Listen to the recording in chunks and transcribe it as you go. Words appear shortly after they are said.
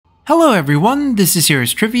Hello everyone, this is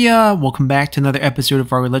Heroes Trivia. Welcome back to another episode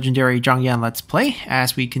of our legendary Zhang Let's Play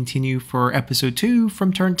as we continue for episode 2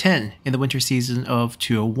 from turn 10 in the winter season of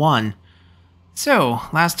 201. So,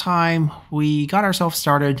 last time we got ourselves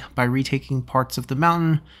started by retaking parts of the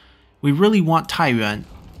mountain. We really want Taiyuan,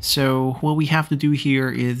 so what we have to do here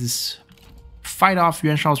is fight off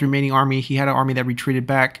Yuan Shi's remaining army. He had an army that retreated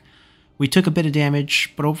back. We took a bit of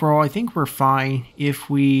damage, but overall I think we're fine. If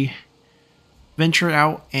we venture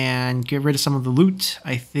out and get rid of some of the loot,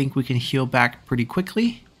 I think we can heal back pretty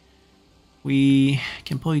quickly. We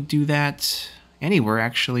can probably do that anywhere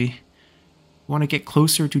actually. We want to get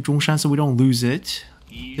closer to Zhongshan so we don't lose it.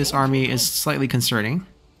 This army is slightly concerning.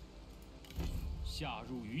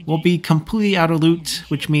 We'll be completely out of loot,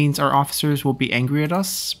 which means our officers will be angry at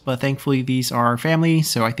us, but thankfully these are family,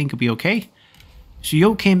 so I think it'll be okay.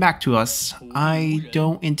 Xiu came back to us. I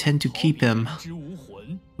don't intend to keep him.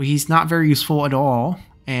 He's not very useful at all,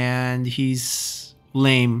 and he's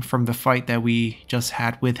lame from the fight that we just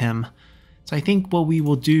had with him. So I think what we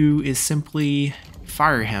will do is simply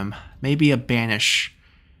fire him. Maybe a banish.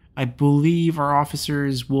 I believe our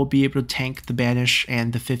officers will be able to tank the banish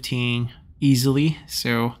and the 15 easily,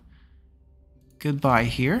 so goodbye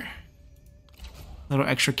here. Little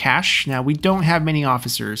extra cash. Now we don't have many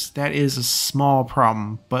officers. That is a small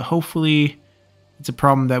problem, but hopefully it's a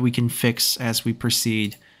problem that we can fix as we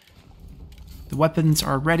proceed. The weapons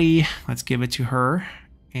are ready. Let's give it to her.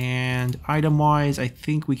 And item-wise, I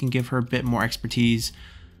think we can give her a bit more expertise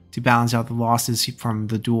to balance out the losses from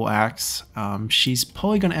the dual axe. She's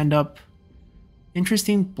probably going to end up...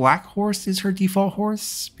 Interesting, black horse is her default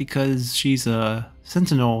horse because she's a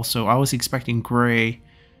sentinel, so I was expecting gray.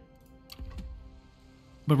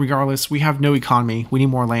 But regardless, we have no economy. We need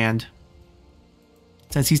more land.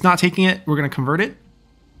 Since he's not taking it, we're going to convert it.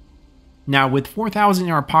 Now, with 4,000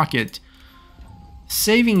 in our pocket,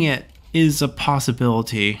 saving it is a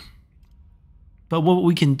possibility. But what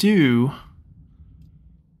we can do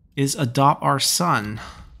is adopt our son.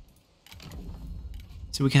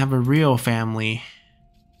 So we can have a real family.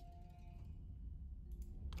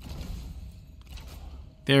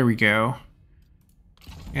 There we go.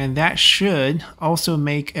 And that should also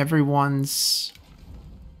make everyone's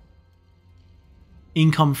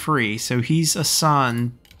income free. So he's a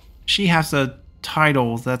son. She has a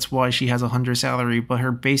title, that's why she has 100 salary, but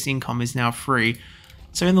her base income is now free.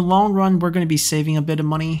 So in the long run, we're going to be saving a bit of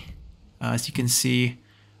money. As you can see,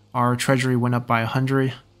 our treasury went up by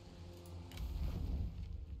 100.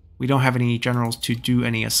 We don't have any generals to do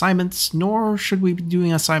any assignments, nor should we be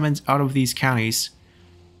doing assignments out of these counties.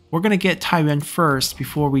 We're going to get Taiyuan first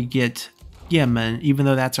before we get Yemen, even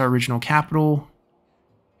though that's our original capital.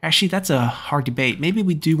 Actually, that's a hard debate. Maybe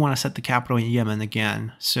we do want to set the capital in Yemen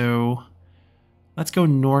again. So let's go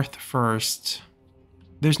north first.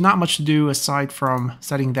 There's not much to do aside from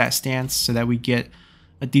setting that stance so that we get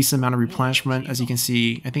a decent amount of replenishment. As you can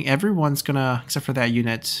see, I think everyone's going to, except for that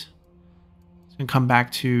unit, it's going to come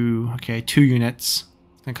back to, okay, 2 units.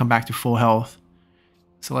 It's going to come back to full health.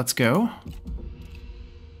 So let's go.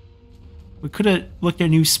 We could have looked at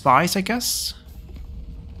new spies, I guess.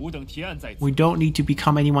 We don't need to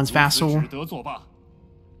become anyone's vassal.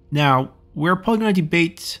 Now, we're probably going to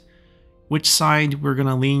debate which side we're going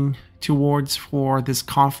to lean towards for this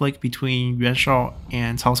conflict between Yuan Shi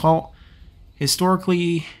and Cao Cao.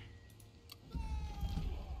 Historically...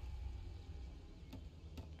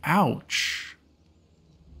 Ouch.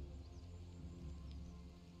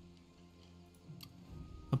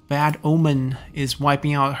 A bad omen is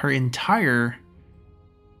wiping out her entire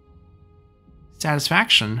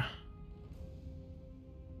satisfaction.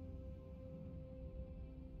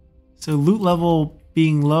 So loot level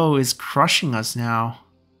being low is crushing us now.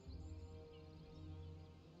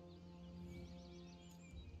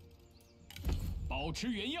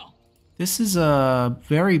 This is a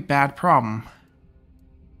very bad problem.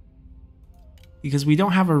 Because we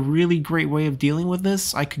don't have a really great way of dealing with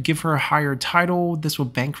this. I could give her a higher title. This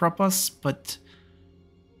would bankrupt us, but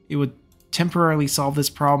it would temporarily solve this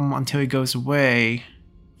problem until it goes away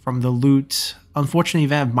from the loot. Unfortunate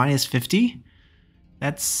event of minus 50.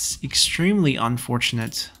 That's extremely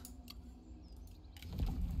unfortunate.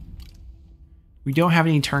 We don't have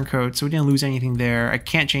any turncoats, so we didn't lose anything there. I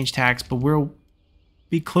can't change tax, but we'll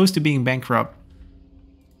be close to being bankrupt.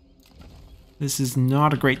 This is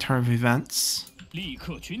not a great turn of events.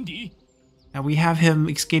 Now we have him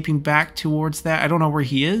escaping back towards that. I don't know where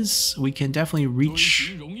he is. We can definitely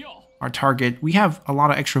reach our target. We have a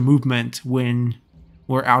lot of extra movement when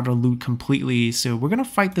we're out of loot completely. So we're going to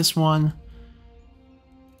fight this one.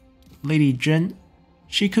 Lady Jin,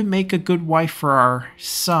 she could make a good wife for our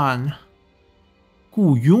son.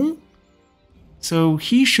 Gu Yong. So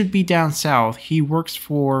he should be down south. He works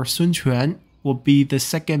for Sun Quan, will be the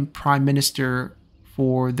second prime minister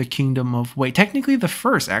for the Kingdom of Wei. Technically the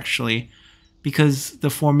first, actually, because the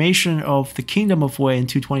formation of the Kingdom of Wei in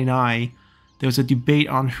 229, there was a debate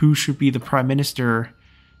on who should be the prime minister.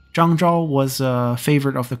 Zhang Zhao was a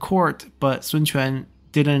favorite of the court, but Sun Quan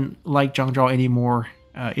didn't like Zhang Zhao anymore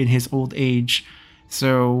in his old age.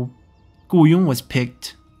 So Gu Yong was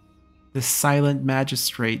picked, the silent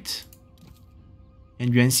magistrate,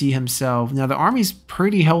 and Yuan Xi himself. Now the army's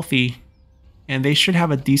pretty healthy, and they should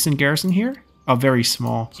have a decent garrison here. Oh, very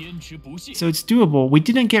small. So it's doable. We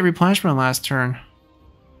didn't get replenishment last turn.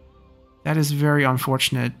 That is very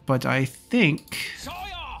unfortunate, but I think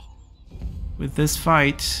with this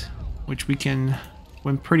fight, which we can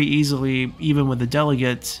win pretty easily, even with the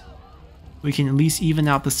delegate, we can at least even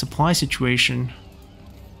out the supply situation.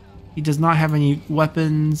 He does not have any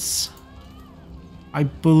weapons. I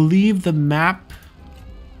believe the map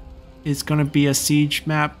is going to be a siege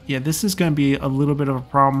map. Yeah, this is going to be a little bit of a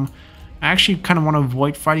problem. I actually kind of want to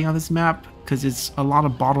avoid fighting on this map because it's a lot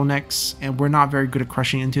of bottlenecks and we're not very good at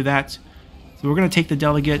crushing into that. So we're going to take the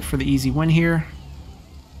delegate for the easy win here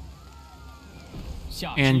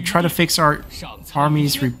and try to fix our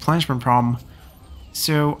army's replenishment problem.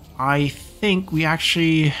 So I think we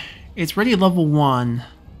actually... it's ready at level 1.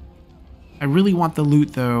 I really want the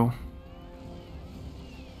loot though.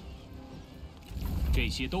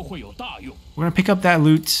 We're going to pick up that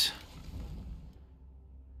loot.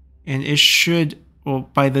 And it should, well,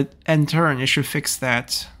 by the end turn, it should fix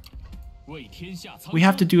that. We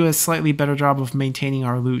have to do a slightly better job of maintaining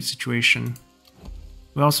our loot situation.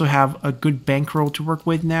 We also have a good bankroll to work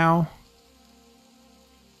with now.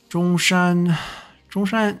 Zhongshan,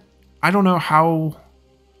 I don't know how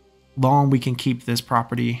long we can keep this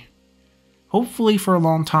property. Hopefully for a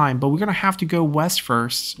long time, but we're going to have to go west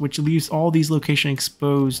first, which leaves all these locations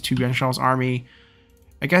exposed to Yuan Shao's army.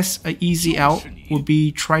 I guess an easy out would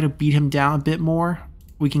be try to beat him down a bit more.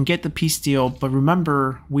 We can get the peace deal, but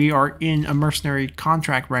remember, we are in a mercenary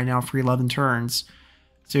contract right now for 11 turns.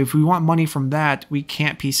 So if we want money from that, we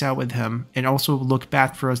can't peace out with him, and also look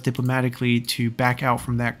bad for us diplomatically to back out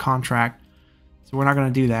from that contract. So we're not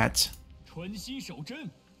going to do that.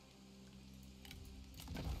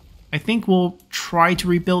 I think we'll try to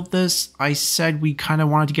rebuild this. I said we kind of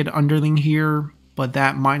wanted to get an underling here, but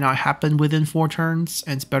that might not happen within 4 turns,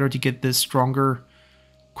 and it's better to get this stronger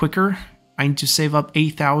quicker. I need to save up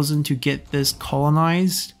 8,000 to get this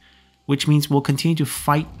colonized, which means we'll continue to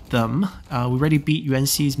fight them. We already beat Yuan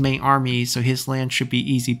Xi's main army, so his land should be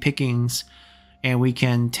easy pickings, and we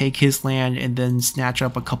can take his land and then snatch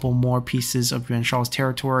up a couple more pieces of Yuan Shao's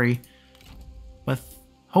territory. But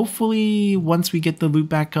hopefully, once we get the loot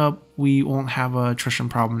back up, we won't have a attrition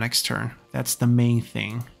problem next turn. That's the main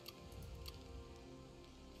thing.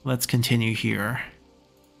 Let's continue here.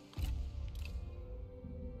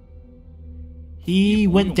 He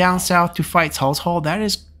went down south to fight Cao Cao. That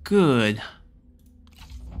is good.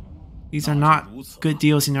 These are not good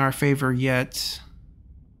deals in our favor yet.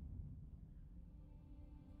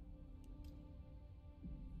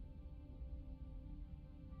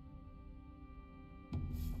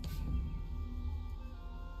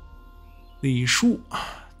 Li Shu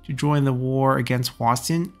to join the war against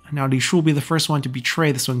Huaxin. Now Li Shu will be the first one to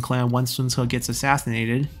betray the Sun clan once Sun Ce gets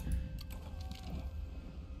assassinated.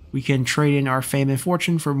 We can trade in our fame and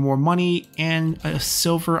fortune for more money and a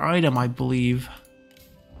silver item, I believe.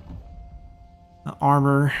 The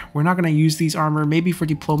armor. We're not going to use these armor, maybe for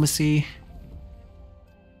diplomacy.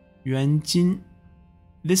 Yuan Jin.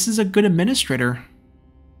 This is a good administrator.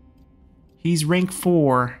 He's rank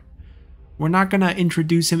 4. We're not going to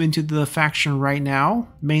introduce him into the faction right now,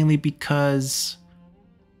 mainly because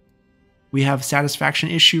we have a satisfaction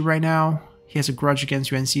issue right now. He has a grudge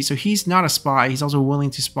against Yuan Xi, so he's not a spy. He's also willing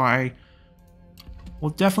to spy.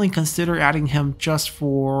 We'll definitely consider adding him just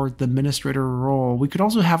for the administrator role. We could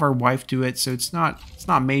also have our wife do it, so it's not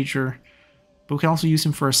major. But we can also use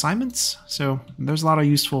him for assignments, so there's a lot of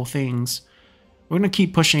useful things. We're going to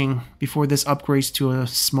keep pushing before this upgrades to a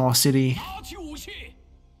small city.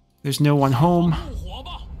 There's no one home.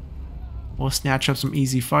 We'll snatch up some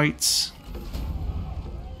easy fights.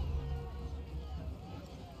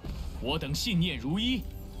 We're just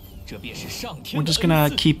gonna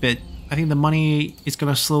keep it. I think the money is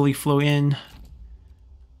gonna slowly flow in.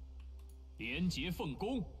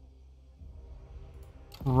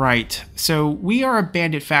 Right, so we are a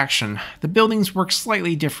bandit faction. The buildings work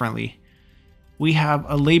slightly differently. We have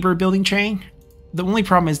a labor building chain. The only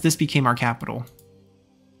problem is this became our capital.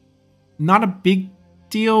 Not a big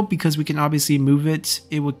deal because we can obviously move it.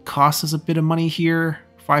 It would cost us a bit of money here,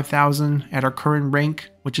 5,000 at our current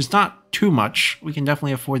rank, which is not too much. We can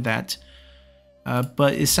definitely afford that.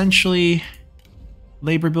 But essentially,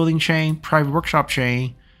 labor building chain, private workshop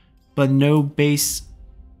chain, but no base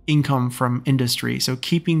income from industry. So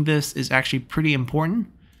keeping this is actually pretty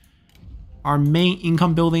important. Our main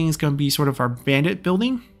income building is going to be sort of our bandit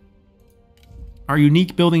building. Our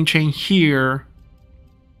unique building chain here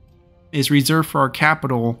is reserved for our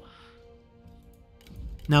capital.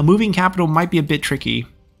 Now moving capital might be a bit tricky.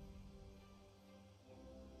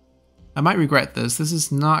 I might regret this. This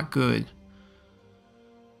is not good.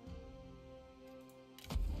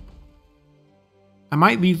 I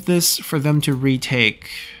might leave this for them to retake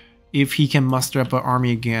if he can muster up an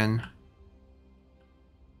army again.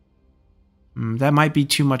 That might be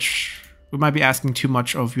too much. We might be asking too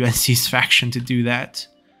much of Yuan Xi's faction to do that.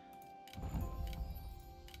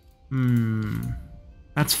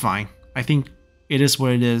 That's fine. I think it is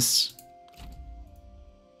what it is.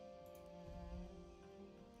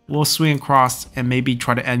 We'll swing across and maybe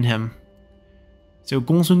try to end him. So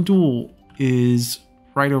Gongsun Du is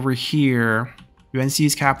right over here. Yuan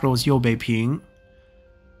Xi's capital is Youbeiping.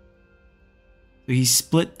 So he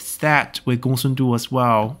splits that with Gongsun Du as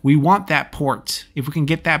well. We want that port. If we can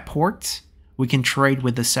get that port, we can trade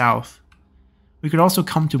with the south. We could also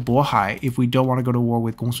come to Bohai if we don't want to go to war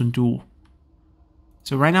with Gongsun Du.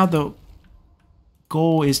 So right now the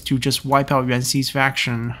goal is to just wipe out Yuan Xi's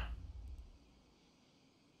faction.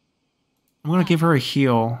 I'm going to give her a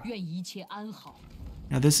heal.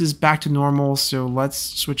 Now this is back to normal, so let's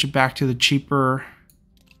switch it back to the cheaper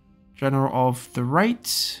general of the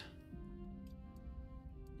right.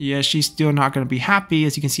 Yeah, she's still not going to be happy.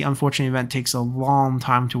 As you can see, unfortunate event takes a long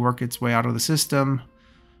time to work its way out of the system.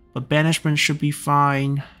 But banishment should be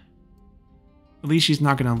fine. At least she's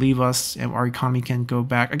not going to leave us and our economy can go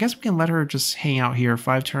back. I guess we can let her just hang out here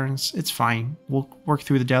 5 turns. It's fine. We'll work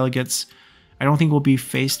through the delegates. I don't think we'll be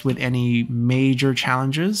faced with any major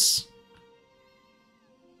challenges.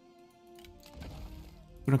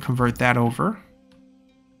 I'm going to convert that over.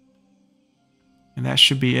 And that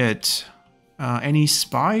should be it. Any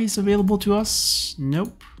spies available to us?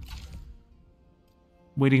 Nope.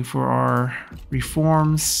 Waiting for our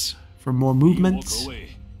reforms, for more movement. So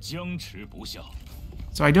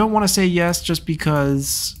I don't want to say yes just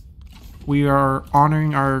because we are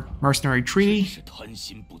honoring our mercenary treaty.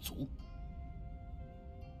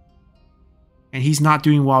 And he's not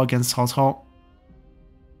doing well against Cao Cao.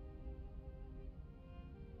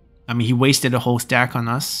 I mean, he wasted a whole stack on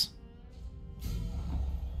us.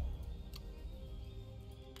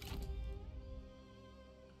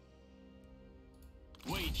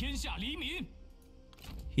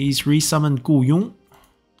 He's resummoned Gu Yong,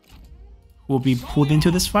 who will be pulled into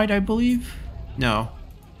this fight, I believe. No.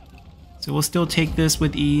 So we'll still take this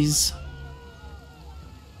with ease.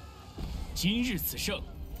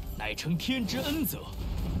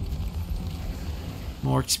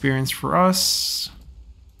 More experience for us.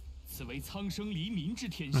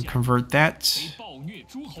 I'll convert that.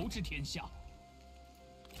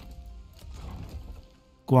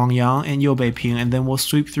 Guangyang and Youbeiping, and then we'll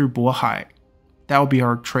sweep through Bohai. That will be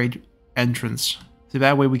our trade entrance. So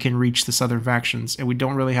that way we can reach the southern factions, and we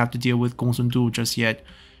don't really have to deal with Gongsun Du just yet.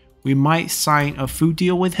 We might sign a food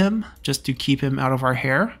deal with him, just to keep him out of our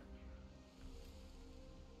hair.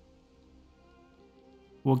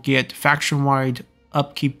 We'll get faction-wide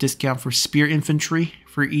upkeep discount for spear infantry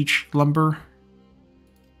for each lumber.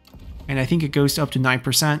 And I think it goes up to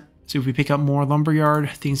 9%. So if we pick up more lumberyard,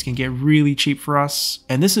 things can get really cheap for us.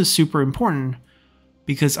 And this is super important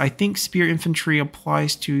because I think spear infantry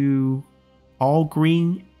applies to all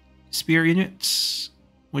green spear units,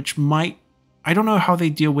 which might... I don't know how they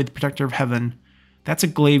deal with Protector of Heaven. That's a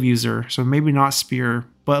glaive user, so maybe not spear.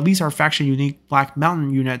 But at least our faction unique Black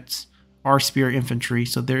Mountain units are spear infantry,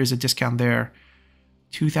 so there is a discount there.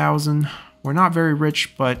 2,000. We're not very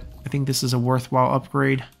rich, but I think this is a worthwhile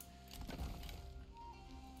upgrade.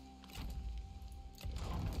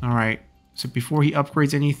 Alright, so before he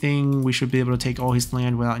upgrades anything, we should be able to take all his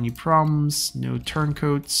land without any problems. No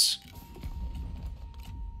turncoats.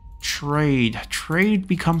 Trade. Trade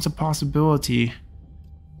becomes a possibility.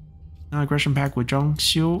 Non-aggression pact with Zhang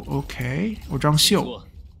Xiu. Okay. Or Zhang Xiu.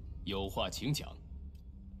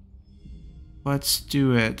 Let's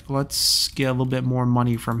do it. Let's get a little bit more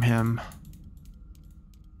money from him.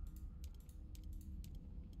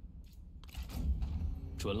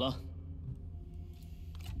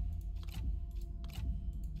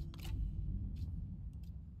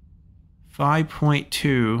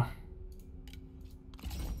 $5.2.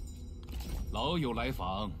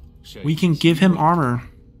 We can give him armor.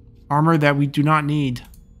 Armor that we do not need.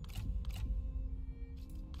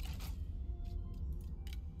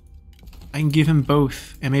 I can give him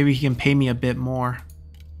both, and maybe he can pay me a bit more.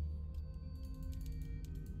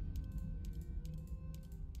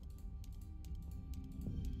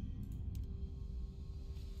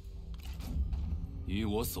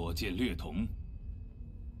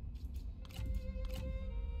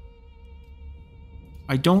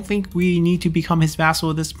 I don't think we need to become his vassal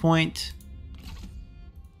at this point.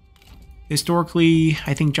 Historically,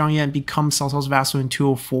 I think Zhang Yan becomes Cao Cao's vassal in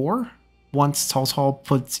 204, once Cao Cao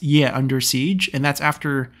puts Ye under siege, and that's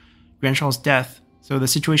after Yuan Shao's death. So the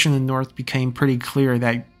situation in the north became pretty clear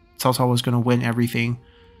that Cao Cao was going to win everything.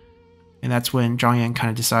 And that's when Zhang Yan kind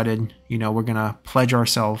of decided, you know, we're going to pledge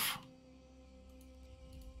ourselves.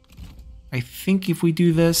 I think if we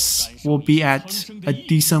do this, we'll be at a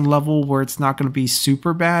decent level where it's not going to be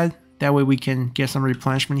super bad. That way we can get some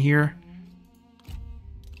replenishment here.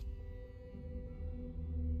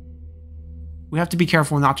 We have to be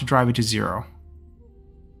careful not to drive it to 0.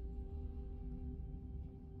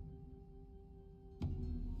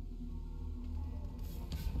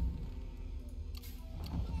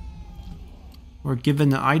 We're given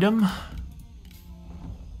the item.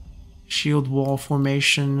 Shield wall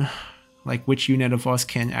formation. Like, which unit of us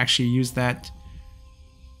can actually use that?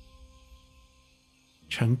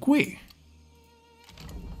 Chen Gui.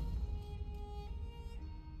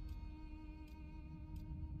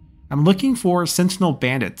 I'm looking for Sentinel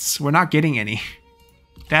Bandits. We're not getting any.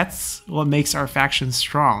 That's what makes our faction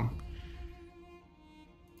strong.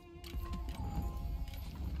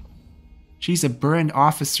 She's a burned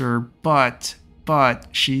officer, but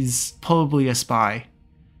she's probably a spy.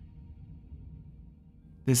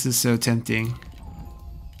 This is so tempting.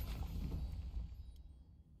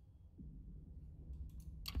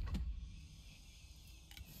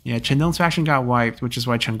 Yeah, Chen Dong's faction got wiped, which is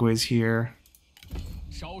why Chen Gui is here.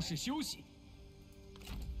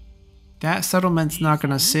 That settlement's not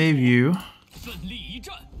gonna save you.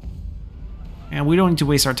 And we don't need to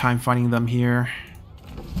waste our time fighting them here.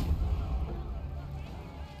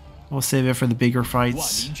 We'll save it for the bigger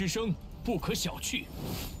fights.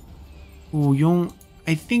 Ooh, Yong,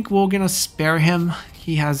 I think we're gonna spare him.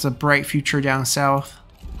 He has a bright future down south.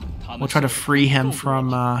 We'll try to free him from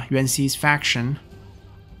Yuan Xi's faction.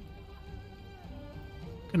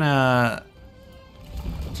 Gonna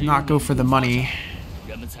not go for the money.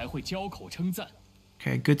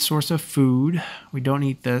 Okay, good source of food. We don't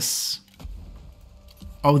need this.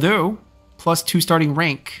 Although, +2 starting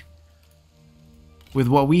rank. With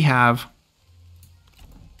what we have,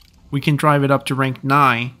 we can drive it up to rank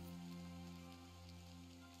 9.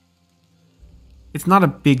 It's not a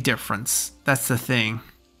big difference. That's the thing.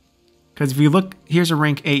 Because if you look, here's a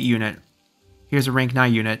rank 8 unit. Here's a rank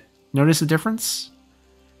 9 unit. Notice the difference?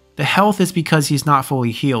 The health is because he's not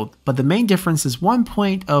fully healed. But the main difference is 1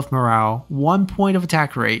 point of morale, 1 point of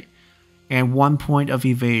attack rate, and 1 point of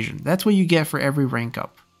evasion. That's what you get for every rank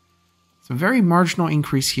up. So very marginal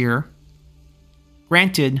increase here.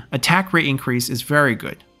 Granted, attack rate increase is very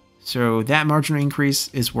good. So that marginal increase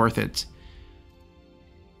is worth it.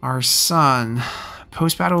 Our son,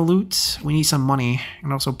 post-battle loot, we need some money,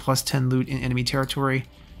 and also +10 loot in enemy territory.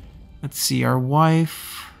 Let's see, our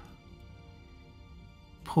wife,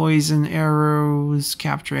 poison arrows,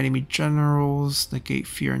 capture enemy generals, negate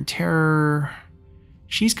fear and terror.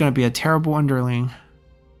 She's gonna be a terrible underling.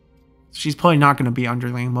 She's probably not gonna be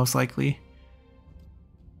underling, most likely.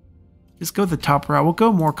 Just go the top route. We'll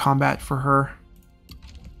go more combat for her.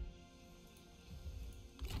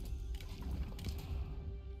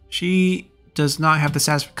 She does not have the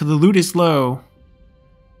stats because the loot is low.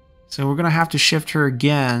 So we're going to have to shift her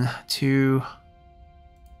again to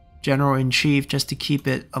General-in-Chief just to keep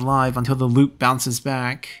it alive until the loot bounces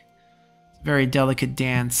back. It's a very delicate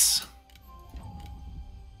dance.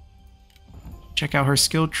 Check out her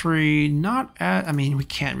skill tree. Not at... I mean, we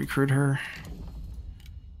can't recruit her.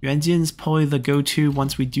 Yuanjin's probably the go-to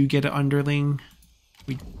once we do get an underling.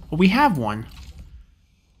 Well, we have one.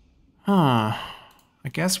 Huh. I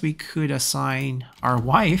guess we could assign our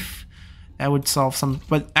wife. That would solve some,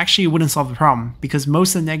 but actually it wouldn't solve the problem because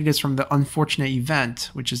most of the negatives from the unfortunate event,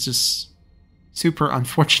 which is just super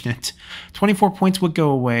unfortunate. 24 points would go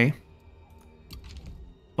away.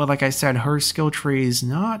 But like I said, her skill tree is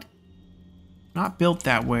not built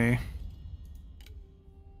that way.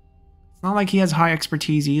 It's not like he has high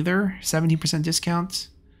expertise either. 17% discount.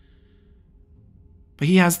 But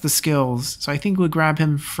he has the skills, so I think we'll grab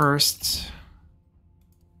him first.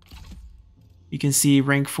 You can see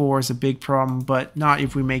rank 4 is a big problem, but not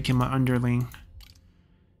if we make him an underling.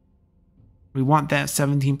 We want that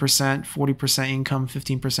 17%, 40% income,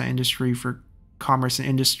 15% industry for commerce and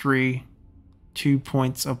industry, 2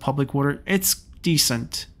 points of public water. It's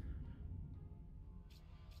decent.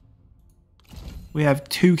 We have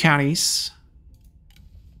 2 counties.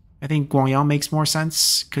 I think Guangyang makes more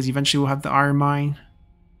sense because eventually we'll have the iron mine.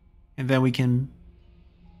 And then we can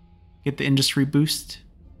get the industry boost.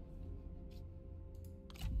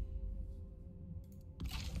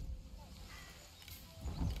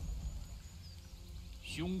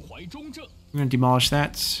 We're going to demolish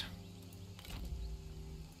that.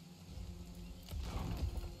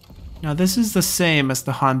 Now this is the same as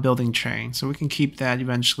the Han building chain, so we can keep that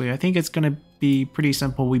eventually. I think it's going to be pretty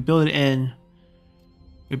simple. We build it in.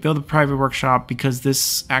 We build a private workshop because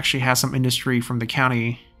this actually has some industry from the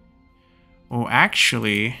county. Oh,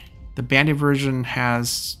 actually, the bandit version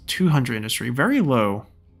has 200 industry. Very low.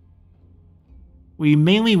 We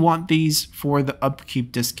mainly want these for the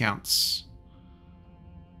upkeep discounts.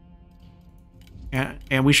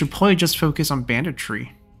 And we should probably just focus on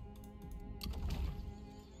banditry.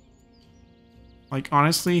 Like,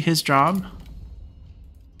 honestly, his job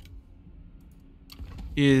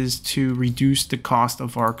is to reduce the cost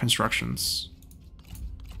of our constructions.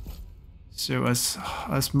 So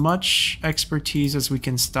as much expertise as we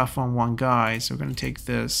can stuff on one guy. So we're going to take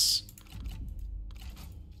this.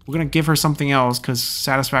 We're going to give her something else because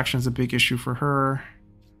satisfaction is a big issue for her.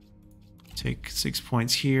 Take 6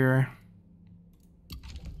 points here.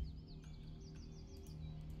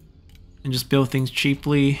 And just build things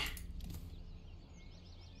cheaply.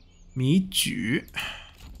 米举.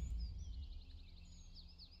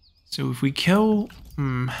 So if we kill...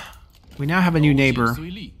 we now have a new neighbor.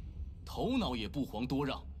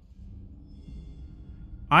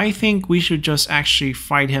 I think we should just actually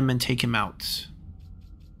fight him and take him out.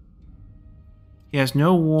 He has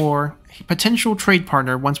no war. Potential trade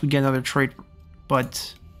partner once we get another trade,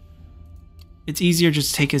 but it's easier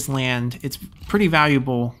just to take his land. It's pretty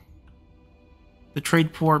valuable. The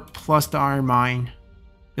trade port plus the iron mine.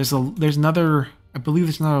 There's another, I believe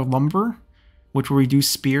there's another lumber, which will reduce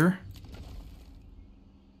spear.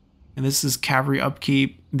 And this is cavalry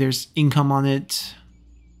upkeep. There's income on it.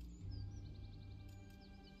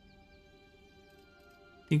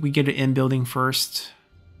 I think we get it in building first.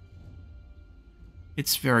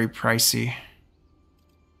 It's very pricey.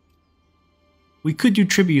 We could do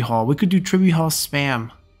tribute hall. We could do tribute hall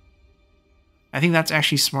spam. I think that's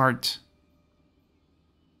actually smart.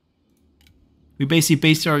 We basically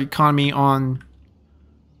based our economy on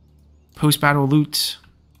post-battle loot.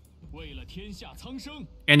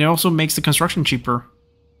 And it also makes the construction cheaper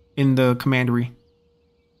in the commandery.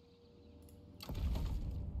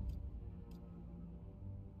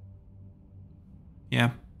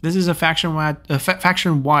 Yeah, this is a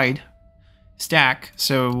faction-wide stack,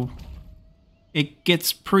 so it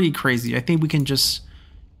gets pretty crazy. I think we can just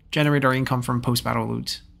generate our income from post-battle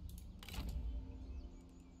loot.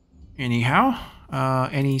 Anyhow,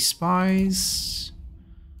 any spies?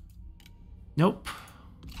 Nope.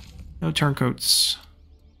 No turncoats.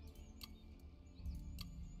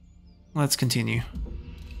 Let's continue.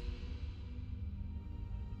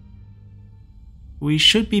 We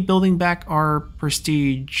should be building back our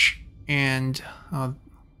prestige and a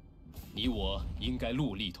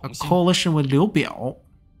coalition with Liu Biao.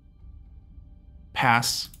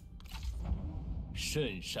 Pass.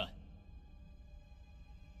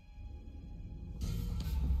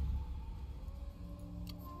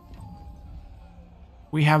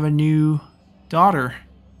 We have a new daughter,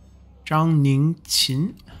 Zhang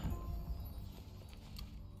Ningqin.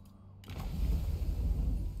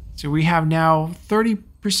 So we have now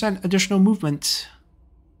 30% additional movement.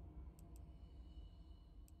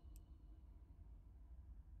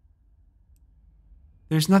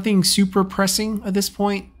 There's nothing super pressing at this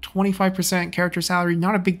point. 25% character salary,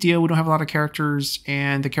 not a big deal. We don't have a lot of characters,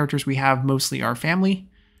 and the characters we have mostly are family.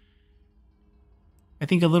 I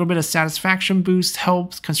think a little bit of satisfaction boost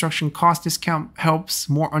helps. Construction cost discount helps.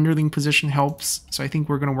 More underling position helps. So I think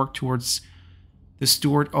we're going to work towards the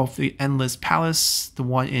Steward of the Endless Palace, the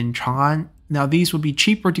one in Chang'an. Now these will be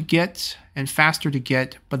cheaper to get and faster to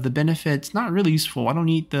get, but the benefit's not really useful. I don't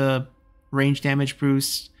need the range damage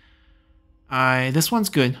boost. This one's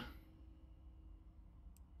good.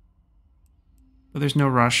 But there's no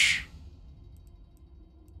rush.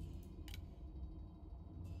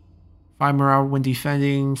 5 morale when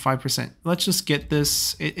defending, 5%. Let's just get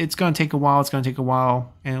this. It's going to take a while. It's going to take a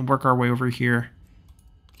while and work our way over here.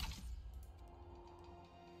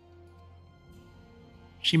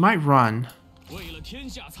 She might run.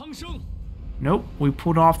 Nope, we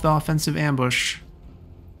pulled off the offensive ambush.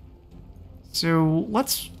 So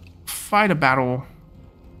let's fight a battle.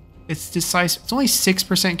 It's decisive. It's only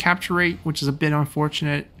 6% capture rate, which is a bit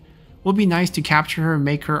unfortunate. Would be nice to capture her and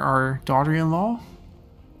make her our daughter-in-law.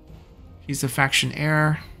 She's the faction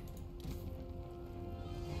heir.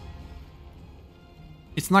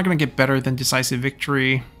 It's not going to get better than decisive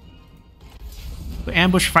victory. But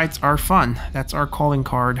ambush fights are fun. That's our calling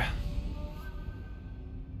card.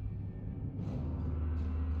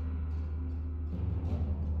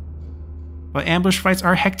 But ambush fights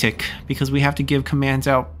are hectic because we have to give commands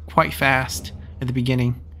out quite fast at the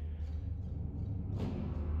beginning.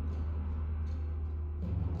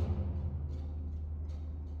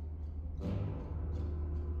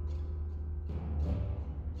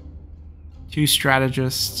 Two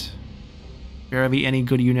strategists. Barely any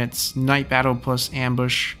good units. Night battle plus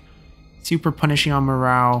ambush. Super punishing on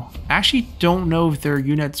morale. I actually don't know if their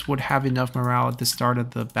units would have enough morale at the start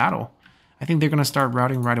of the battle. I think they're going to start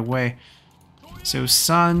routing right away. So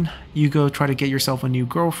son, you go try to get yourself a new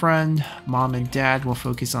girlfriend. Mom and dad will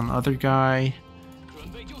focus on the other guy.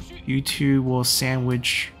 You two will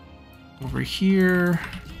sandwich over here.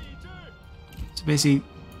 So basically,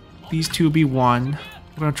 these two will be one.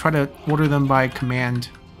 We're going to try to order them by command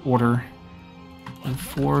order. And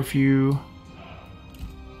 4 of you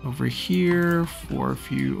over here. 4 of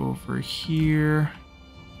you over here.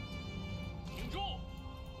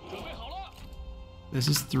 This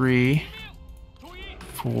is 3.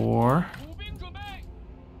 4,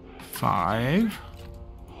 5,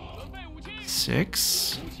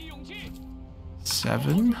 6,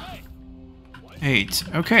 7, 8.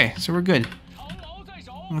 Okay, so we're good.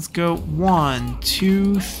 Let's go 1,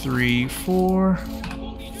 2, 3, 4,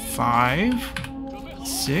 5,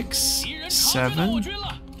 6, 7,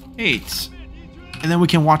 8. And then we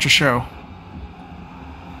can watch a show.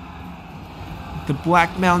 The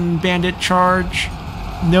Black Mountain Bandit charge.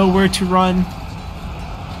 Nowhere to run.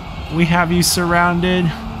 We have you surrounded.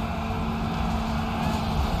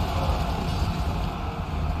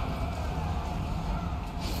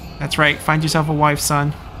 That's right, find yourself a wife,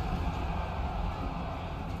 son.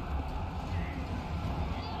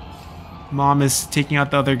 Mom is taking out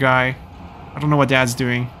the other guy. I don't know what dad's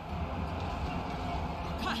doing.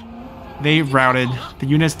 They routed. The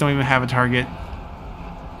units don't even have a target.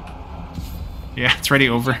 Yeah, it's already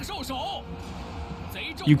over.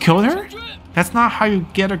 You killed her? That's not how you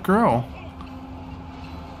get a girl.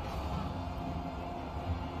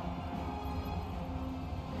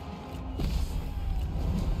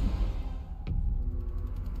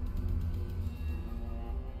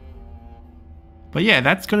 But yeah,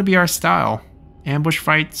 that's going to be our style. Ambush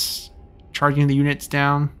fights, charging the units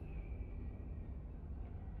down.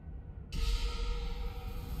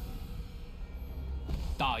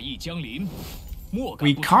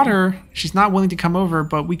 We caught her. She's not willing to come over,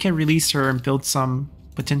 but we can release her and build some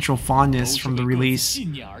potential fondness from the release.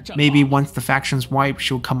 Maybe once the faction's wiped,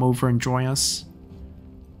 she'll come over and join us.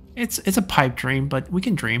 It's a pipe dream, but we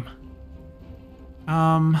can dream.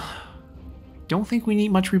 Don't think we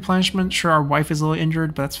need much replenishment. Sure, our wife is a little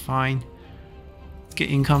injured, but that's fine. Let's get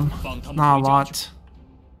income. Not a lot.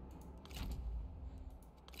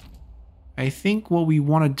 I think what we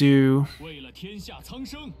want to do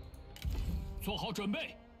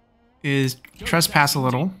is trespass a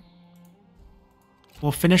little.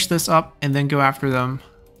 We'll finish this up and then go after them.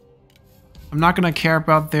 I'm not going to care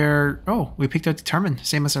about their... Oh, we picked up determined,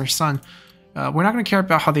 same as our son. We're not going to care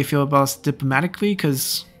about how they feel about us diplomatically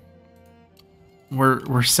because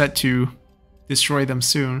we're set to destroy them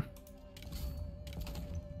soon.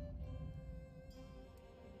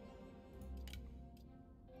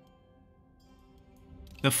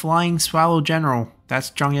 The Flying Swallow General.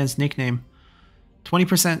 That's Zhang Yan's nickname.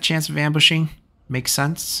 20% chance of ambushing. Makes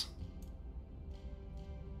sense.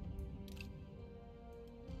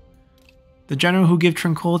 The general who gave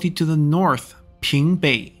tranquility to the north. Ping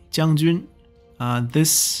Bei Jiangjun.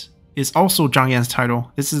 This is also Zhang Yan's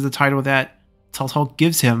title. This is the title that Cao Cao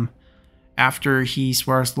gives him after he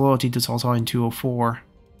swears loyalty to Cao Cao in 204.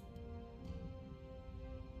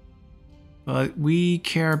 But we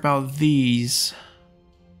care about these.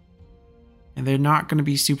 And they're not going to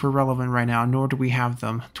be super relevant right now, nor do we have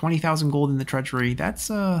them. 20,000 gold in the treasury.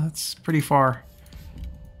 That's pretty far.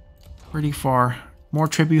 Pretty far. More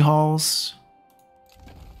tribute halls.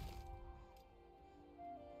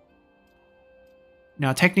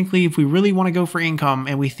 Now, technically, if we really want to go for income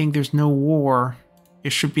and we think there's no war,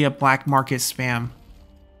 it should be a black market spam.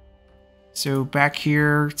 So back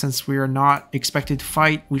here, since we are not expected to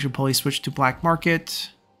fight, we should probably switch to black market.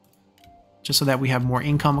 Just so that we have more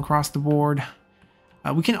income across the board.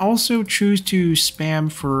 We can also choose to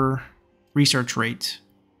spam for research rate.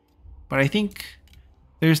 But I think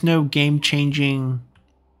There's no game-changing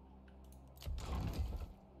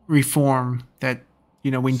reform that,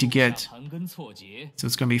 you know, we need to get. So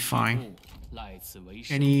it's gonna be fine.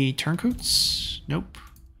 Any turncoats? Nope.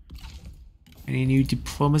 Any new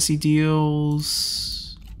diplomacy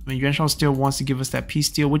deals? I mean, Yuan Shao still wants to give us that peace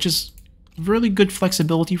deal, which is really good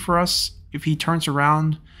flexibility for us. If he turns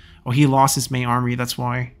around, oh, he lost his main army, that's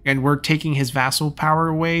why. And we're taking his vassal power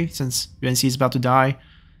away since Yuan Xi is about to die.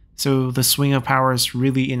 So the swing of power is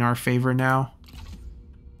really in our favor now.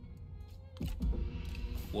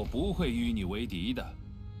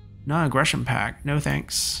 Non-aggression pact, no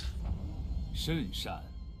thanks.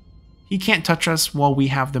 He can't touch us while we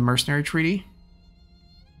have the mercenary treaty.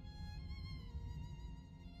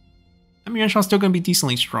 I mean, Yuan Shao's still going to be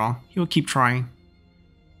decently strong. He will keep trying.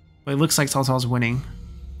 But it looks like Cao Cao's winning.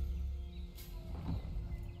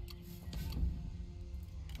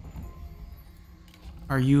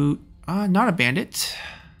 Are you not a bandit?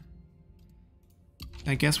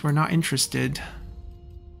 I guess we're not interested.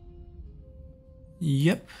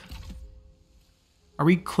 Yep. Are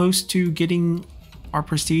we close to getting our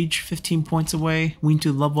prestige 15 points away? We need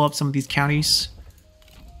to level up some of these counties.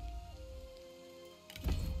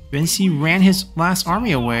 Yuan Xi ran his last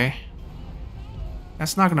army away.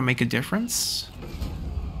 That's not going to make a difference.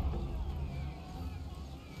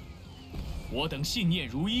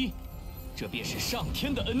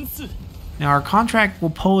 Now our contract will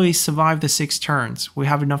probably survive the 6 turns. We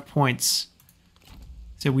have enough points.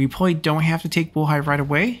 So we probably don't have to take Bohai right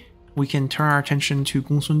away. We can turn our attention to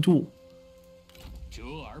Gongsun Du.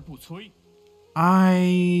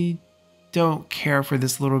 I don't care for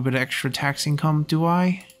this little bit of extra tax income, do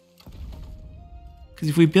I? Because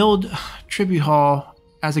if we build Tribute Hall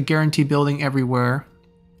as a guaranteed building everywhere,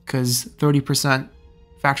 because 30%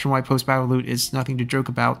 faction-wide post-battle loot is nothing to joke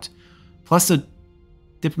about, plus the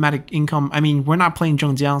diplomatic income, I mean, we're not playing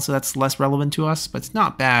Zhengjiang, so that's less relevant to us, but it's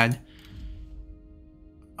not bad.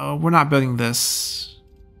 We're not building this.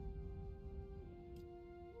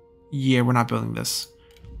 Yeah, we're not building this.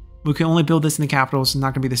 We can only build this in the capital, so it's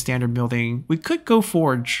not going to be the standard building. We could go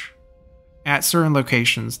forge at certain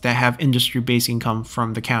locations that have industry-based income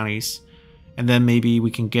from the counties. And then maybe we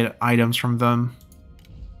can get items from them.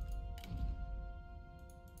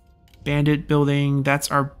 Bandit building, that's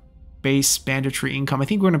our base banditry income. I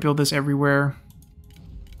think we're going to build this everywhere.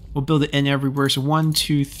 We'll build it in everywhere. So 1,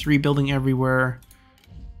 2, 3 building everywhere.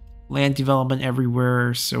 Land development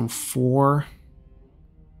everywhere. So 4.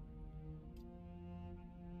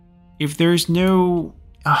 If there's no...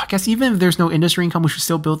 I guess even if there's no industry income, we should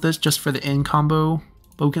still build this just for the in combo.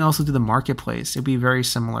 But we can also do the marketplace. It'd be very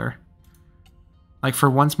similar. Like for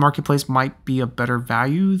once, marketplace might be a better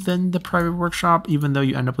value than the private workshop, even though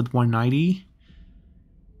you end up with 190.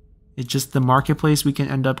 It's just the marketplace, we can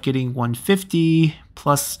end up getting 150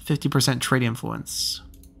 plus 50% trade influence.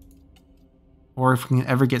 Or if we can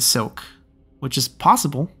ever get silk, which is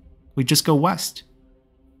possible, we just go west.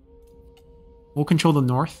 We'll control the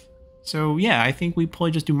north. So yeah, I think we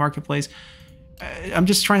probably just do marketplace. I'm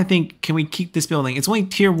just trying to think, can we keep this building? It's only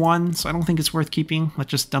tier 1, so I don't think it's worth keeping. Let's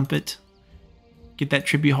just dump it. Get that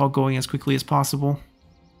tribute hall going as quickly as possible.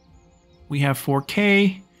 We have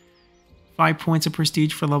 4K. 5 points of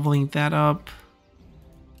prestige for leveling that up.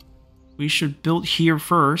 We should build here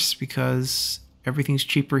first because everything's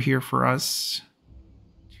cheaper here for us.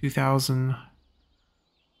 2,000.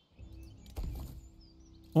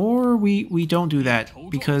 Or we don't do that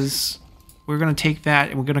because we're going to take that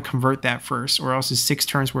and we're going to convert that first, or else it's 6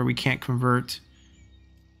 turns where we can't convert.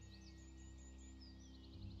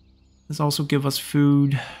 This also give us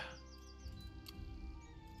food.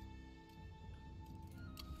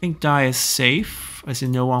 I think Dai is safe, as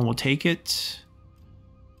in no one will take it.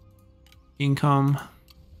 Income.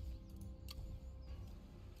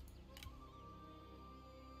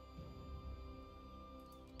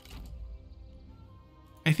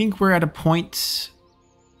 I think we're at a point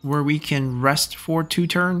where we can rest for 2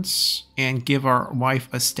 turns and give our wife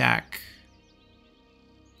a stack.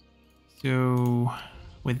 So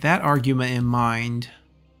with that argument in mind,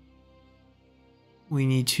 we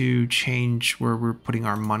need to change where we're putting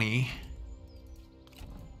our money.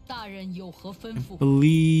 I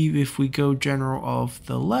believe if we go general of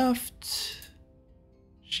the left,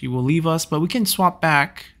 she will leave us, but we can swap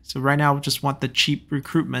back. So right now we just want the cheap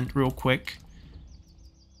recruitment real quick.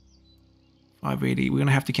 580, we're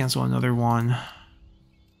gonna have to cancel another one.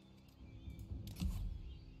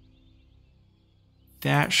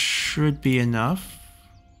 That should be enough.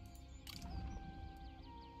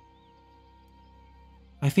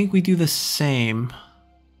 I think we do the same.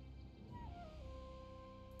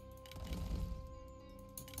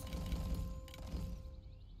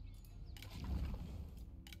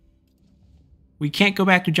 We can't go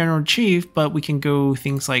back to General Chief, but we can go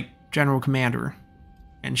things like General Commander.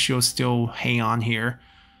 And she'll still hang on here.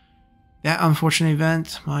 That unfortunate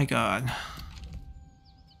event, my god.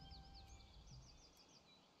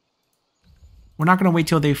 We're not going to wait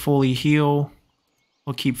till they fully heal.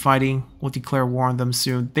 We'll keep fighting. We'll declare war on them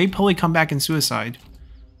soon. They probably come back in suicide.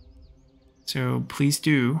 So please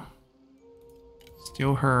do.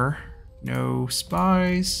 Steal her. No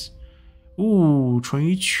spies. Ooh,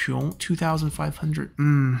 2,500.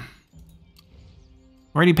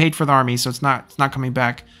 Already paid for the army, so it's not coming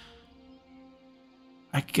back.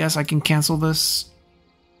 I guess I can cancel this.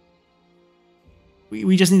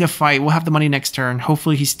 We just need to fight. We'll have the money next turn.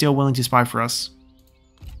 Hopefully he's still willing to spy for us.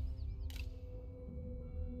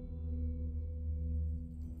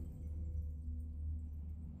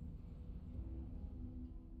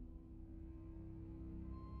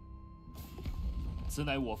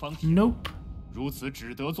 Nope.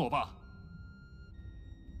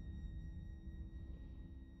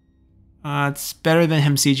 It's better than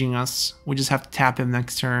him sieging us. We just have to tap him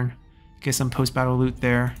next turn. Get some post-battle loot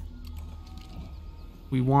there.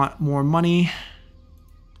 We want more money.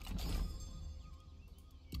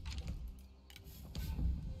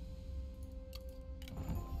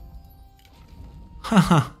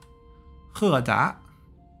 Haha.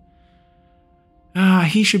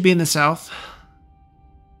 He should be in the south.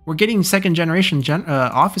 We're getting second generation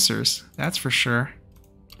officers, that's for sure.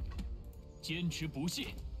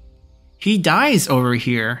 He dies over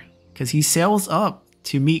here because he sails up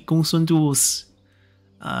to meet Gong Sun Du's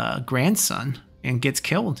grandson and gets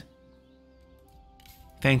killed.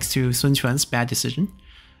 Thanks to Sun Quan's bad decision.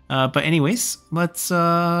 But anyways, let's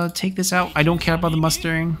take this out. I don't care about the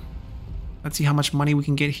mustering. Let's see how much money we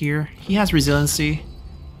can get here. He has resiliency.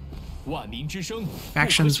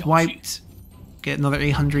 Factions wiped. Get another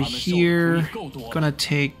 800 here. Gonna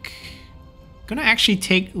actually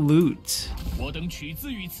take loot.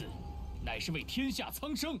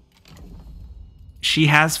 She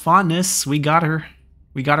has fondness. We got her.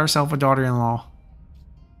 We got ourselves a daughter-in-law.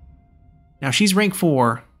 Now she's rank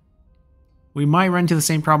 4. We might run into the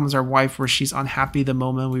same problem as our wife where she's unhappy the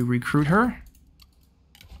moment we recruit her.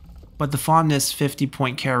 But the fondness 50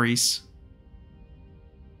 point carries.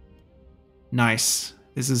 Nice.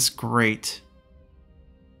 This is great.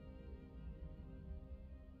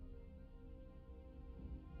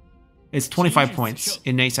 It's 25 points,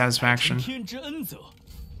 innate satisfaction.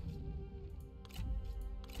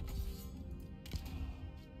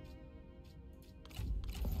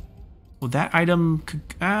 Well, that item could,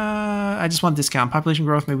 I just want discount. Population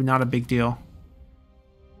growth, maybe not a big deal.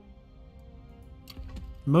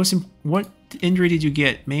 What injury did you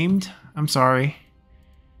get? Maimed? I'm sorry.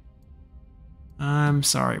 I'm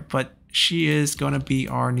sorry, but she is gonna be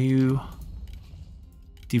our new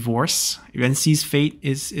divorce. Yuan Xi's fate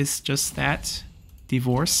is just that.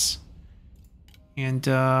 Divorce. And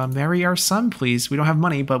marry our son, please. We don't have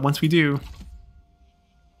money, but once we do,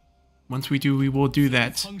 we will do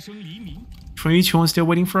that. Chuan still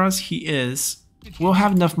waiting for us? He is. We'll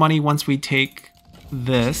have enough money once we take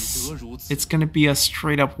this. It's gonna be a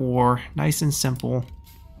straight up war. Nice and simple.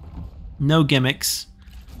 No gimmicks.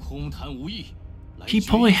 He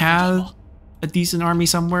probably had a decent army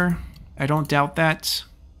somewhere. I don't doubt that.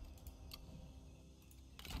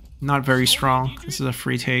 Not very strong. This is a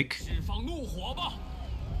free take.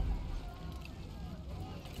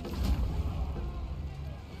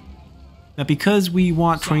 Now because we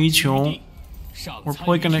want Chuan, we're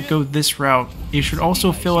probably gonna go this route. It should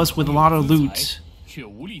also fill us with a lot of loot.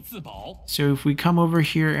 So if we come over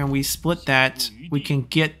here and we split that, we can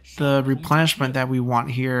get the replenishment that we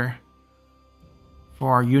want here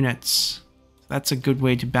for our units. That's a good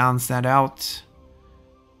way to balance that out.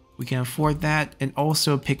 We can afford that and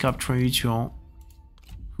also pick up Chuan,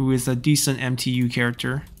 who is a decent MTU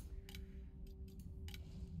character.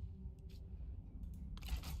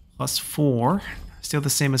 +4. Still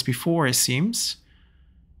the same as before, it seems.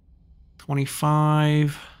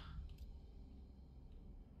 25.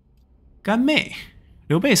 Gan Mei,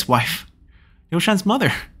 Liu Bei's wife. Liu Shan's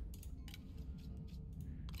mother.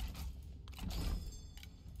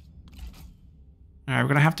 Alright, we're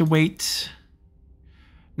gonna have to wait.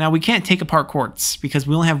 Now we can't take apart courts because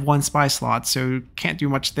we only have 1 spy slot, so can't do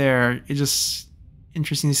much there. It's just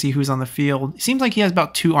interesting to see who's on the field. It seems like he has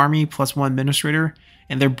about 2 army plus 1 administrator,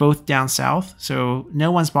 and they're both down south, so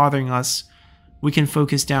no one's bothering us. We can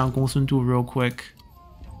focus down Gong Sun Du real quick.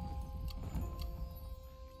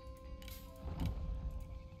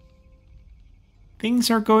 Things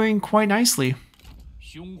are going quite nicely.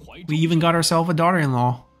 We even got ourselves a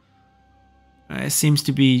daughter-in-law. It seems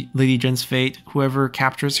to be Lady Zhen's fate. Whoever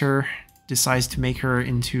captures her decides to make her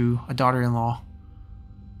into a daughter-in-law.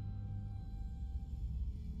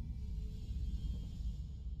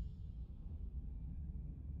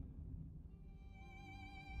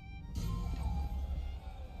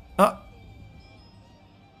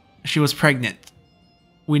 She was pregnant.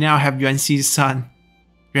 We now have Yuan Xi's son.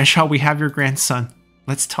 Yuan Shao, we have your grandson.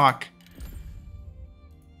 Let's talk.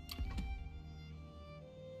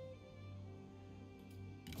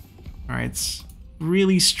 Alright, it's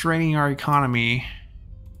really straining our economy.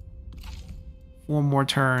 4 more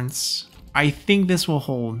turns. I think this will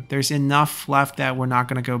hold. There's enough left that we're not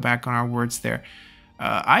going to go back on our words there.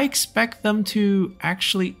 I expect them to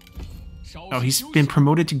actually... Oh, he's been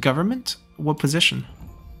promoted to government? What position?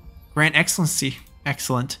 Grand Excellency.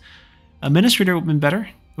 Excellent. Administrator would have been better.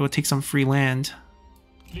 It would take some free land.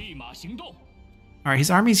 Alright, his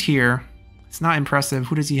army's here. It's not impressive.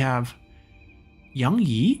 Who does he have? Yang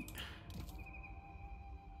Yi?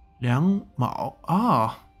 Liang Mao.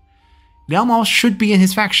 Ah. Liang Mao should be in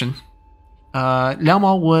his faction. Liang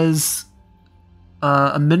Mao was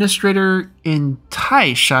administrator in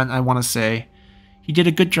Taishan, I want to say. He did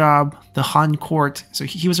a good job. The Han court. So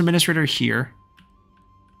he was administrator here.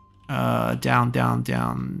 Down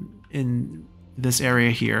in this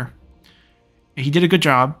area here. He did a good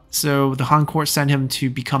job. So the Han court sent him to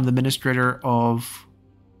become the administrator of,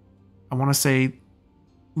 I want to say,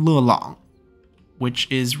 Lelang, which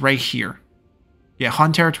is right here. Yeah,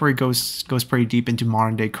 Han territory goes pretty deep into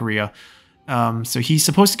modern day Korea. So he's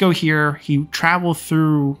supposed to go here. He traveled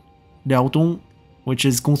through Liaodong, which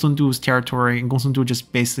is Gongsun Du's territory, and Gongsun Du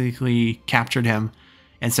just basically captured him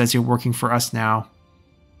and says, you're working for us now.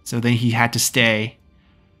 So then he had to stay.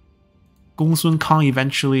 Gongsun Kang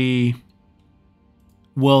eventually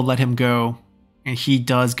will let him go, and he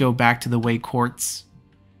does go back to the Wei courts.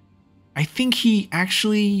 I think he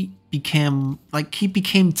actually became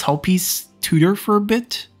Cao Pi's tutor for a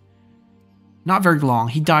bit. Not very long.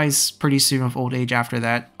 He dies pretty soon of old age after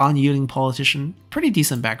that. Unyielding politician. Pretty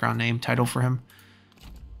decent background name, title for him.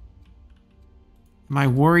 Am I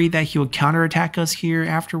worried that he will counterattack us here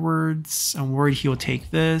afterwards? I'm worried he'll take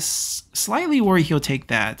this. Slightly worried he'll take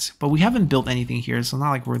that. But we haven't built anything here, so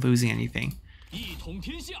not like we're losing anything.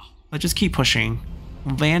 Let's just keep pushing.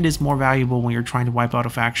 Land is more valuable when you're trying to wipe out a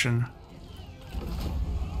faction.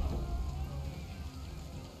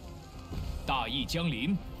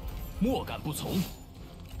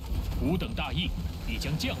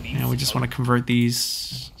 And we just want to convert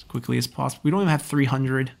these as quickly as possible. We don't even have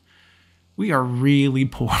 300. We are really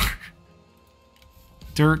poor.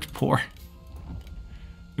 Dirt poor.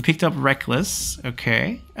 We picked up Reckless.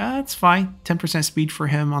 Okay, that's fine. 10% speed for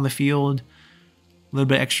him on the field. A little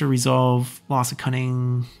bit extra resolve. Loss of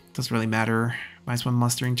cunning. Doesn't really matter. -1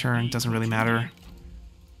 mustering turn. Doesn't really matter.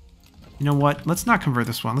 You know what? Let's not convert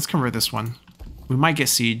this one. Let's convert this one. We might get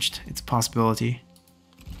sieged. It's a possibility.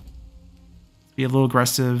 Be a little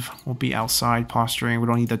aggressive. We'll be outside posturing. We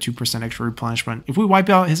don't need that 2% extra replenishment. If we wipe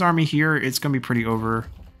out his army here, it's going to be pretty over.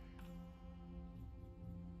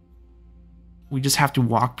 We just have to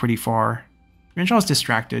walk pretty far. Yuan Shao is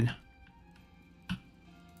distracted.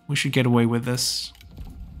 We should get away with this.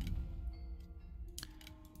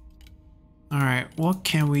 Alright, what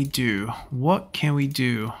can we do? What can we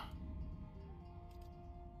do?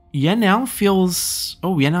 Yan'an feels...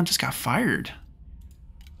 Oh, Yan'an just got fired.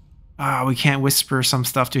 We can't whisper some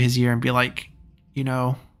stuff to his ear and be like, you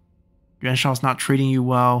know, Yuan Shao's not treating you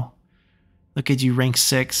well. Look at you, rank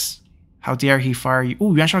 6. How dare he fire you?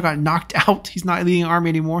 Ooh, Yuan Shao got knocked out. He's not leading an army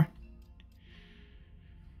anymore.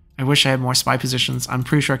 I wish I had more spy positions. I'm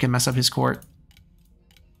pretty sure I can mess up his court.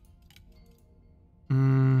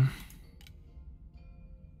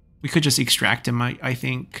 We could just extract him, I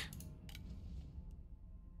think.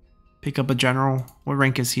 Pick up a general. What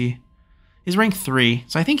rank is he? He's rank 3,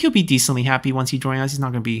 so I think he'll be decently happy once he joins us. He's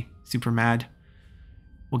not going to be super mad.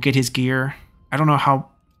 We'll get his gear. I don't know how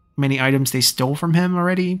many items they stole from him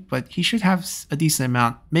already, but he should have a decent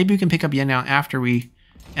amount. Maybe we can pick up Yan'an after we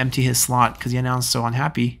empty his slot, because Yan'an's so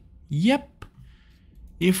unhappy. Yep.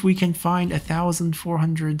 If we can find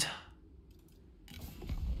 1,400.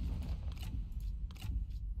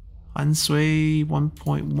 Hansui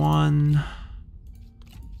 1.1.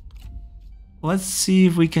 Let's see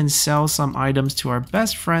if we can sell some items to our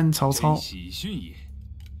best friend, Cao Cao.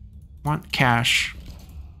 Want cash.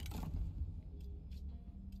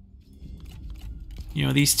 You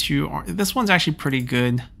know, these two are... This one's actually pretty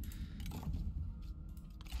good.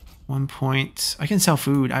 1 point... I can sell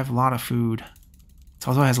food. I have a lot of food.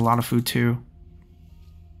 Cao Cao has a lot of food too.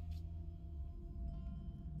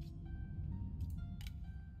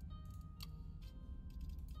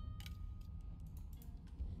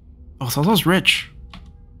 Oh, Cao Cao's rich.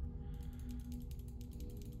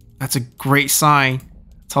 That's a great sign.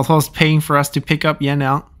 Cao Cao's paying for us to pick up yen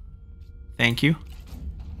out. Thank you.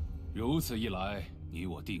 如此一来，你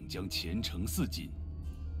我定将前程似锦。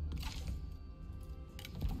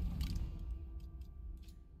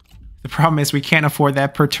The problem is we can't afford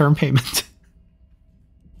that per term payment.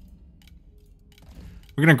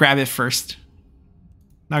 We're gonna grab it first.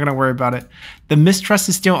 Not gonna worry about it. The mistrust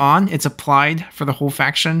is still on. It's applied for the whole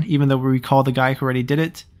faction, even though we recall the guy who already did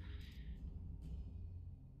it.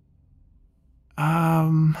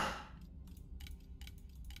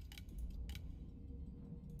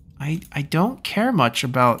 I don't care much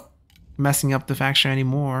about messing up the faction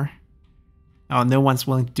anymore. Oh, no one's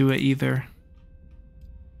willing to do it either.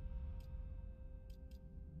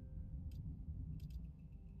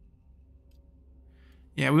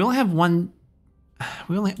 Yeah, we only have one.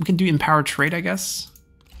 We can do empowered trade, I guess.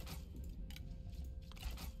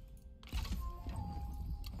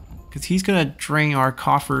 Because he's gonna drain our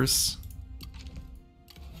coffers.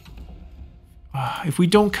 If we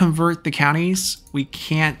don't convert the counties, we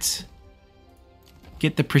can't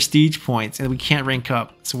get the prestige points and we can't rank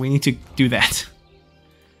up. So we need to do that.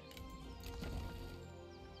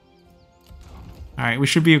 Alright, we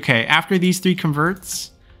should be okay. After these 3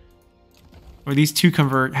 converts, or these 2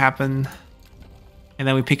 convert happen, and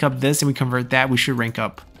then we pick up this and we convert that, we should rank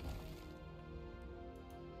up.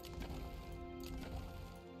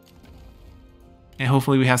 And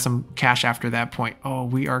hopefully we have some cash after that point. Oh,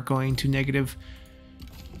 we are going to negative.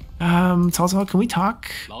 Cao Cao, can we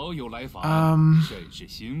talk?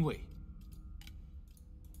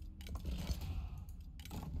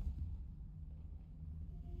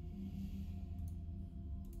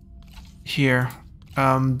 Here.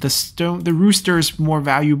 The rooster is more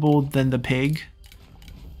valuable than the pig.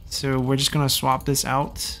 So we're just gonna swap this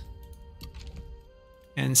out.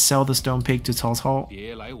 And sell the stone pig to Cao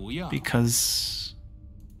Cao. Because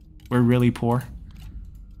we're really poor.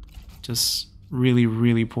 Just really,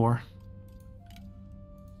 really poor.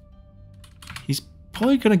 He's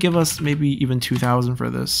probably gonna give us maybe even 2,000 for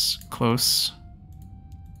this. Close.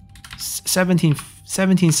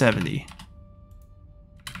 1770.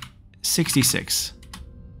 66.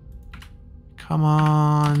 Come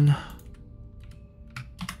on.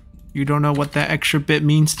 You don't know what that extra bit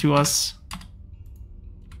means to us.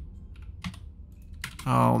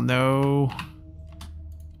 Oh no.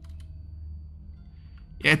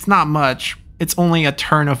 It's not much. It's only a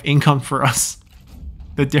turn of income for us.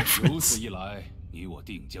 The difference.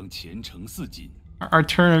 Our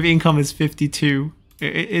turn of income is 52.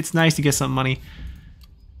 It's nice to get some money.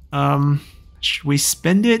 Should we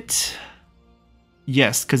spend it?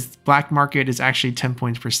 Yes, because black market is actually 10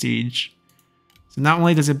 points prestige. So not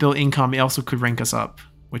only does it build income, it also could rank us up,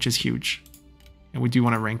 which is huge. And we do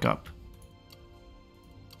want to rank up.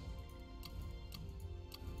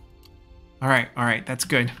 All right, that's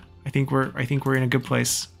good. I think we're in a good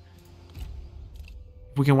place.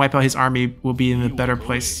 If we can wipe out his army, we'll be in a better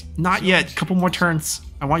place. Not yet. Couple more turns.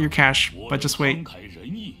 I want your cash, but just wait.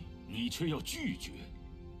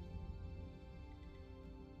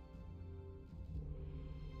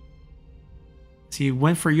 So he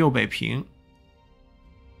went for Youbei Ping.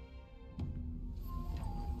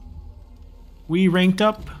 We ranked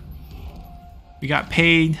up. We got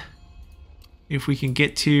paid. If we can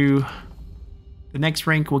get to the next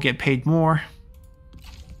rank, we'll get paid more.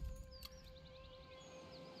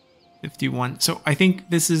 51. So I think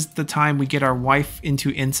this is the time we get our wife into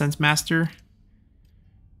Incense Master.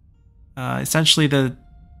 Essentially, the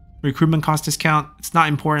recruitment cost discount, it's not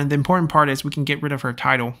important. The important part is we can get rid of her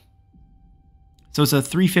title. So it's a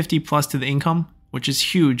 350 plus to the income, which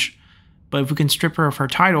is huge. But if we can strip her of her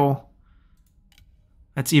title,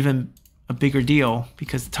 that's even a bigger deal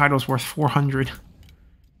because the title's worth 400.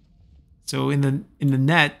 So in the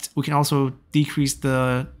net, we can also decrease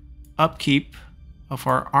the upkeep of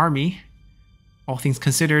our army. All things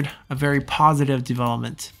considered, a very positive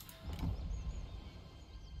development.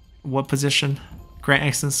 What position? Grand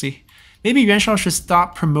Excellency. Maybe Yuan Shao should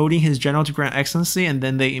stop promoting his general to Grand Excellency and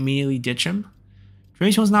then they immediately ditch him.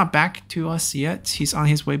 Dration's not back to us yet. He's on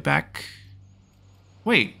his way back.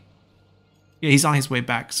 Wait. Yeah, he's on his way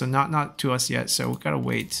back, so not to us yet, so we gotta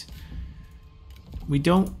wait. We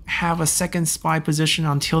don't have a second spy position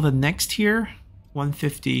until the next tier,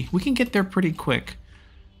 150. We can get there pretty quick.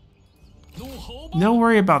 No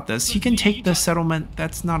worry about this. He can take the settlement.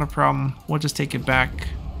 That's not a problem. We'll just take it back.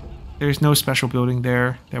 There's no special building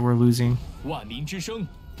there that we're losing.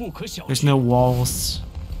 There's no walls.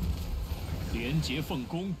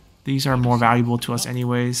 These are more valuable to us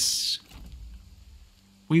anyways.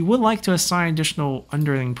 We would like to assign additional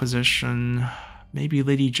underling position. Maybe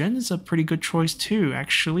Lady Jen is a pretty good choice too,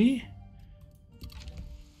 actually.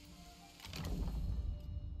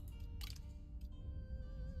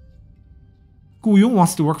 Gu Yong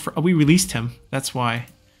wants to work for... Oh, we released him. That's why.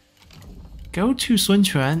 Go to Sun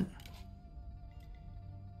Quan.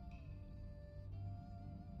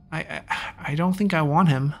 I don't think I want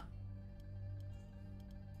him.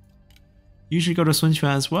 You should go to Sun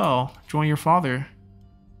Quan as well. Join your father.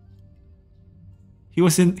 He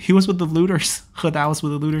was with the looters. He Da was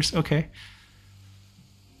with the looters. Okay.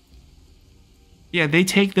 Yeah, they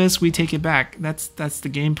take this, we take it back. That's the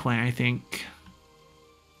game plan, I think.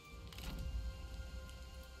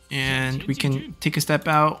 And we can take a step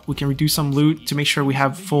out. We can reduce some loot to make sure we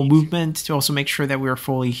have full movement, to also make sure that we are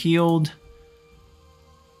fully healed.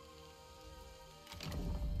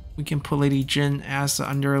 We can put Lady Jin as the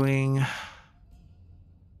underling.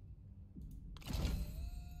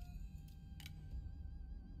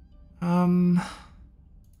 I'm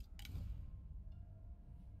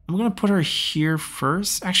gonna put her here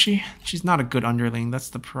first. Actually, she's not a good underling. That's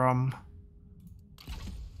the problem.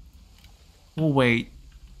 We'll wait.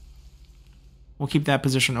 We'll keep that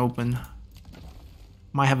position open.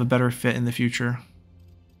 Might have a better fit in the future.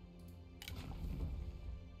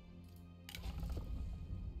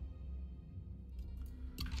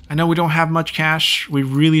 I know we don't have much cash. We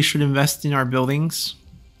really should invest in our buildings.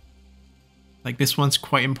 Like this one's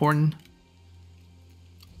quite important.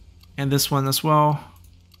 And this one as well.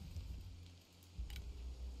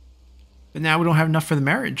 But now we don't have enough for the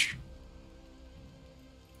marriage.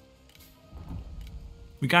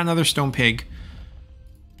 We got another stone pig.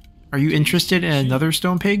 Are you interested in another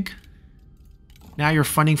stone pig? Now you're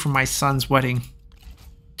funding for my son's wedding.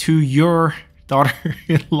 To your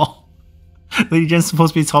daughter-in-law. Lady Jen's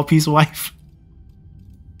supposed to be Cao Pi's wife.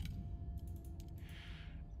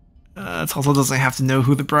 Cao doesn't have to know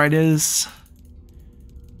who the bride is.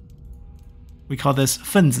 We call this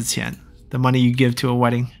份子钱, the money you give to a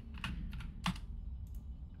wedding.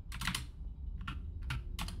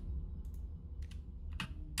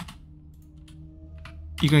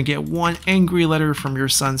 You're gonna get one angry letter from your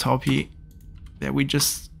son Cao Pi that we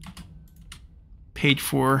just paid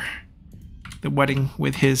for the wedding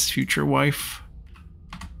with his future wife.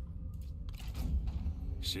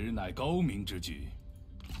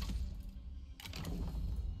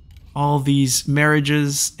 All these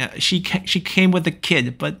marriages, she came with a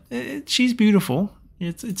kid, but she's beautiful.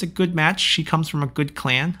 It's a good match. She comes from a good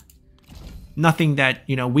clan. Nothing that,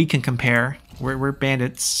 you know, we can compare. We're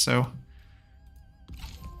bandits, so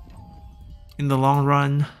in the long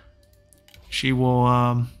run, she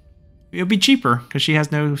will it'll be cheaper because she has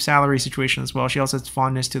no salary situation as well. She also has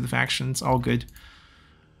fondness to the factions. All good.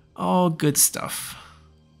 All good stuff.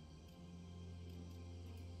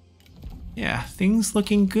 Yeah, things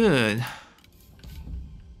looking good.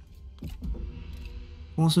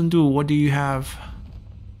 Gongsun-du, what do you have?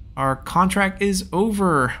 Our contract is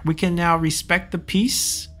over. We can now respect the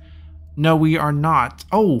peace. No, we are not.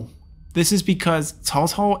 Oh, this is because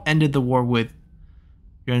Cao Cao ended the war with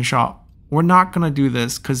Yuan Xi. We're not going to do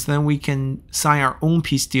this because then we can sign our own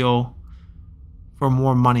peace deal for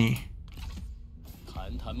more money.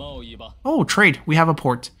 Oh, trade. We have a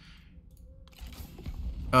port.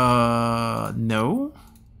 No.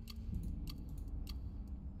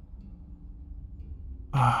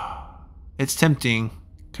 It's tempting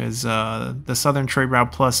because the southern trade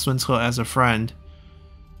route plus Sun Ce as a friend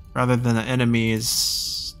rather than an enemy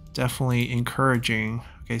is definitely encouraging.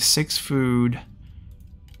 Okay, 6 food.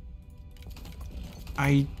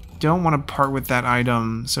 I don't want to part with that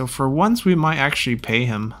item, so for once we might actually pay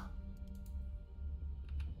him.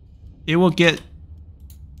 It will get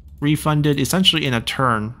refunded essentially in a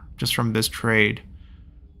turn just from this trade.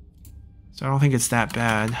 So I don't think it's that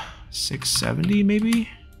bad. 670 maybe?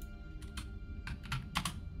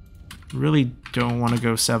 Really don't want to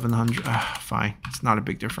go 700. Fine, it's not a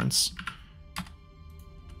big difference.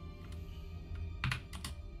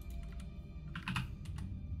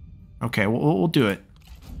 Okay, we'll do it.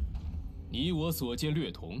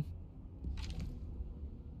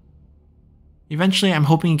 Eventually, I'm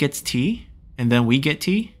hoping he gets tea, and then we get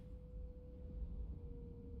tea.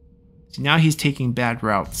 So now he's taking bad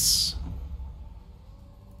routes.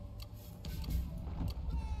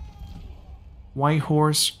 White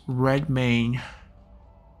horse, red mane.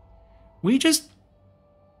 We just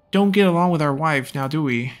don't get along with our wife now, do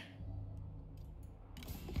we?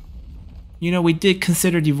 You know, we did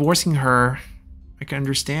consider divorcing her. I can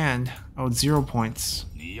understand. Oh, 0 points.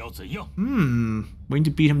 We need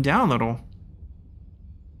to beat him down a little.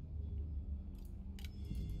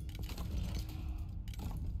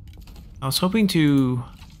 I was hoping to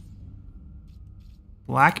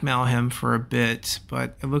blackmail him for a bit,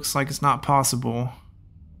 but it looks like it's not possible.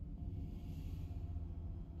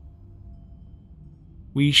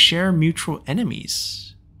 We share mutual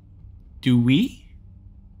enemies. Do we?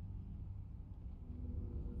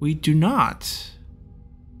 We do not.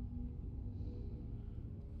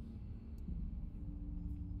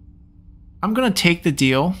 I'm gonna take the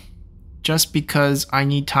deal just because I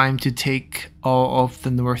need time to take all of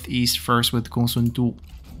the northeast first with Gongsun Du.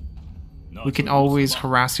 We can always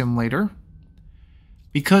harass him later.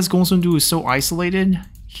 Because Gongsun Du is so isolated,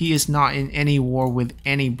 he is not in any war with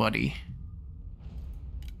anybody.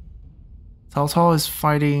 Cao Cao is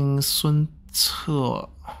fighting Sun Ce,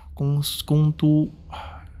 Gong Du.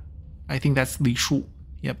 I think that's Li Shu.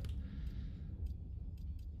 Yep.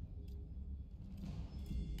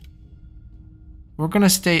 We're gonna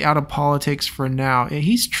stay out of politics for now.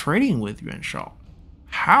 He's trading with Yuan Xi.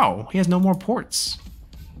 How? He has no more ports.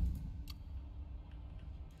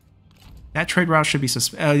 That trade route should be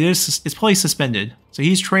suspended. It's probably suspended. So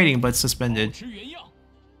he's trading, but suspended.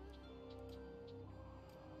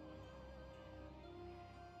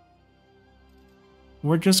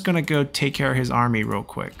 We're just gonna go take care of his army real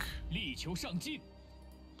quick.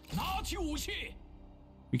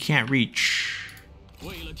 We can't reach.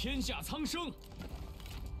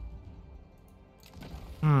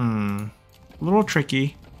 A little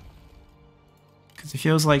tricky. Because it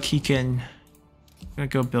feels like he can... I'm gonna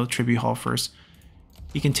go build Tribute Hall first.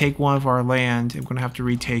 He can take one of our land. I'm gonna have to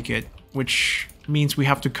retake it. Which means we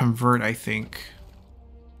have to convert, I think.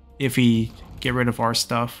 If we get rid of our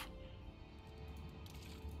stuff.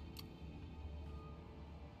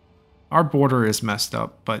 Our border is messed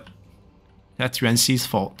up, but that's Yuan Xi's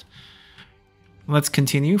fault. Let's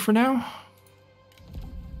continue for now.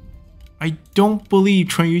 I don't believe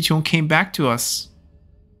Chun Yuqiong came back to us.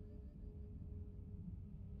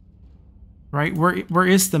 Right? Where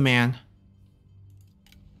is the man?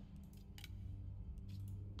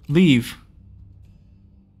 Leave.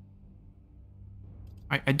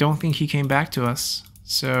 I don't think he came back to us.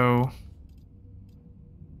 So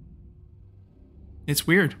it's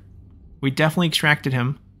weird. We definitely extracted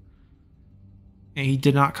him. And he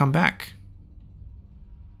did not come back.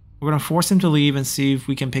 We're going to force him to leave and see if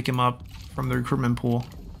we can pick him up from the recruitment pool.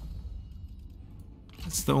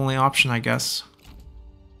 That's the only option, I guess.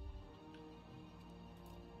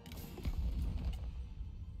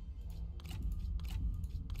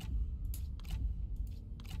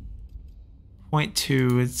 Point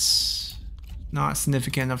 2, it's not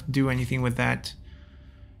significant enough to do anything with that.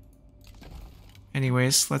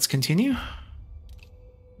 Anyways, let's continue.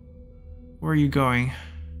 Where are you going?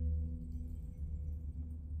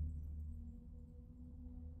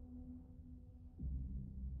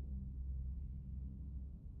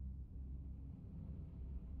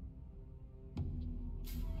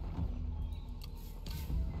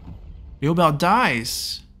 Liu Biao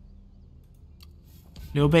dies.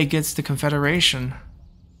 Liu Bei gets the Confederation.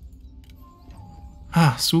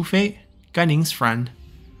 Ah, Su Fei, Gan Ning's friend.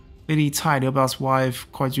 Lady Cai, Liu Biao's wife,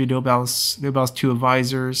 according to Liu Biao's 2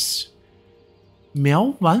 advisors.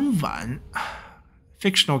 Miao Wanwan,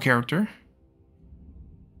 fictional character.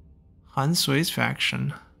 Han Sui's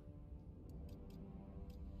faction.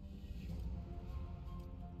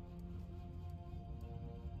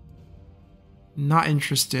 Not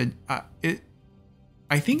interested.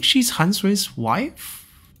 I think she's Han Sui's wife?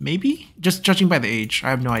 Maybe? Just judging by the age. I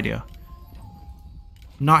have no idea.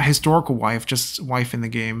 Not historical wife, just wife in the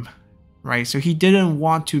game. Right, so he didn't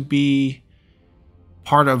want to be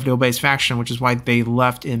part of Liu Bei's faction, which is why they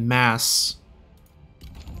left en masse.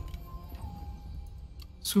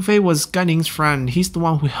 Su Fei was Gan Ning's friend. He's the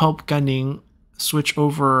one who helped Gan Ning switch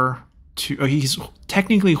over to... he's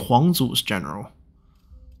technically Huangzu's general.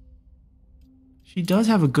 She does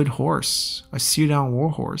have a good horse. A Xidang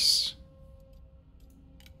warhorse.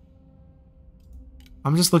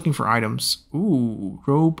 I'm just looking for items. Ooh,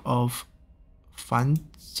 Robe of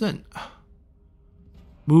Fanzhen.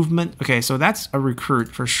 Movement. Okay, so that's a recruit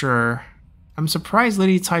for sure. I'm surprised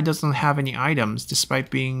Lady Cai doesn't have any items despite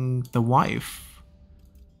being the wife.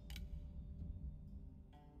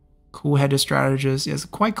 Cool-headed strategist. Yes,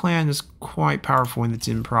 Kuai clan is quite powerful in the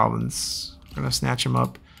Jin province. I'm gonna snatch him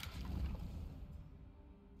up.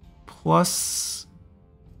 Plus,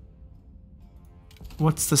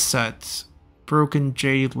 what's the set? Broken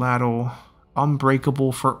Jade Ladle.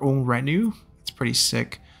 Unbreakable for own retinue. It's pretty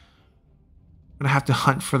sick. I'm gonna have to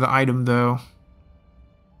hunt for the item though.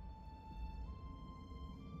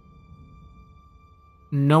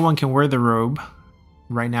 No one can wear the robe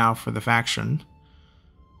right now for the faction.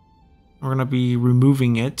 We're gonna be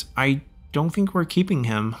removing it. I don't think we're keeping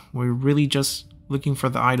him. We're really just looking for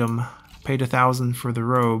the item. Paid 1,000 for the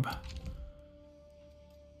robe.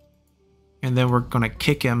 And then we're gonna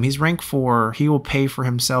kick him. He's rank 4. He will pay for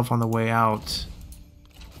himself on the way out.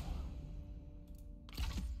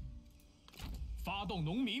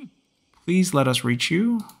 Please let us reach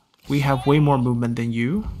you. We have way more movement than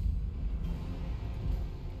you.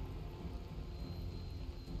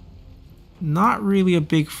 Not really a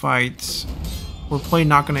big fight. We're probably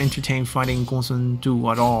not going to entertain fighting Gongsun Du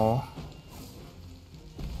at all.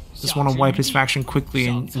 Just want to wipe his faction quickly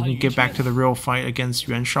and get back to the real fight against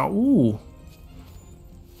Yuan Xi. Ooh.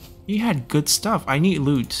 He had good stuff. I need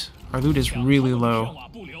loot. Our loot is really low.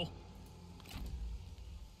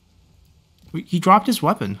 He dropped his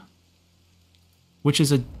weapon. Which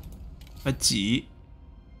is a Ji.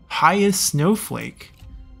 Highest Snowflake.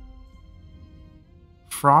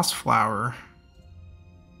 Frost Flower.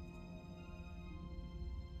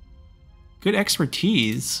 Good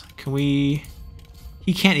expertise. Can we...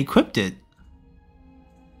 He can't equip it.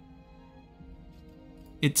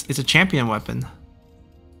 It's a champion weapon.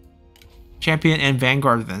 Champion and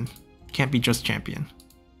Vanguard then. Can't be just champion.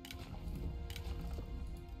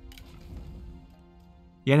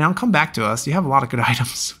 Yeah, now come back to us. You have a lot of good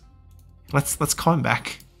items. Let's call him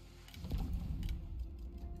back.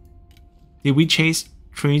 Did we chase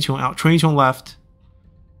Trinity out? Trinity left.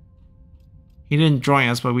 He didn't join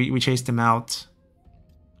us, but we chased him out.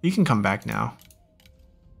 You can come back now.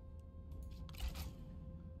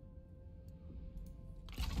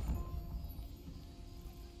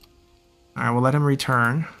 Alright, we'll let him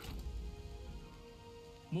return.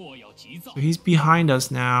 So he's behind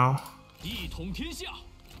us now.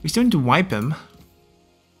 We still need to wipe him.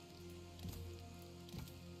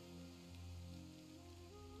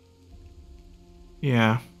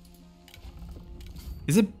 Yeah.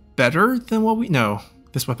 Is it better than what we... No,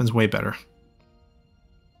 this weapon's way better.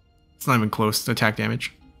 It's not even close to attack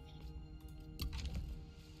damage.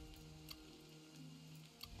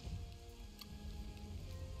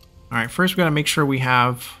 Alright, first we gotta make sure we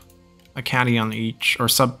have a caddy on each, or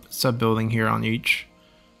sub building here on each.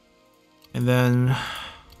 And then...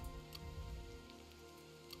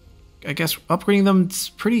 I guess upgrading them, it's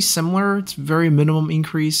pretty similar. It's very minimum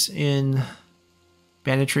increase in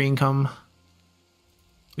banditry income.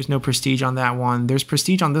 There's no prestige on that one. There's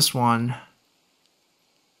prestige on this one.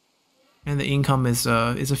 And the income is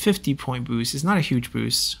a 50 point boost. It's not a huge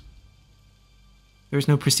boost. There's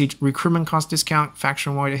no prestige. Recruitment cost discount,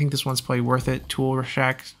 faction wide. I think this one's probably worth it. Tool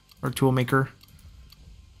shack or tool maker.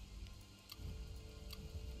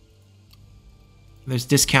 There's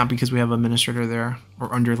discount because we have administrator there,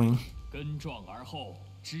 or underling.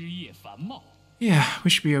 Yeah, we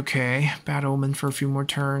should be okay. Bad omen for a few more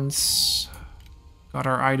turns. Got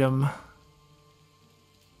our item.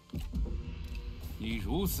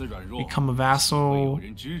 Become a vassal.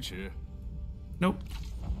 Nope.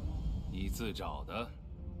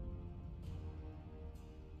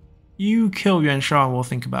 You kill Yuan Xi and we'll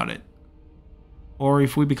think about it. Or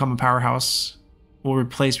if we become a powerhouse, we'll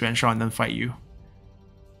replace Yuan Xi and then fight you.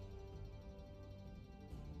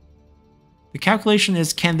 The calculation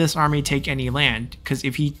is, can this army take any land? Because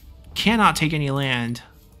if he cannot take any land,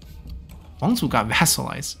 Wangzu got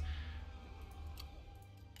vassalized.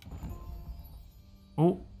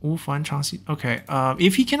 Oh, Fan Changxi. Okay,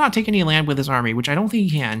 if he cannot take any land with his army, which I don't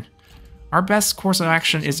think he can, our best course of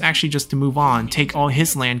action is actually just to move on, take all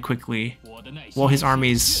his land quickly, while his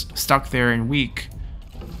army is stuck there and weak.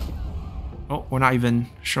 Oh, we're not even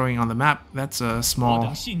showing on the map. That's a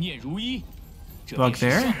small bug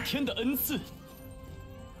there.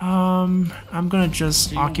 I'm gonna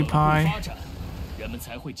just occupy.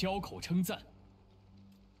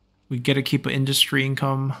 We get to keep an industry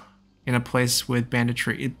income in a place with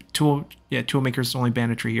banditry. Tool maker's only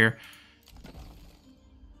banditry here.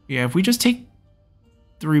 Yeah, if we just take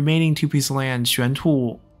the remaining 2 pieces of land,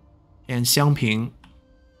 Xuantu and Xiangping,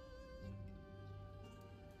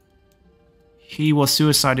 he will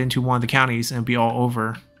suicide into one of the counties and it'll be all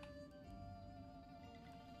over.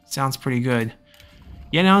 Sounds pretty good.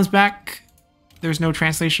 Yeah, now it's back. There's no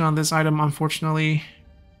translation on this item, unfortunately.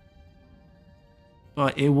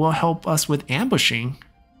 But it will help us with ambushing,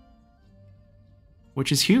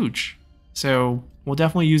 which is huge. So we'll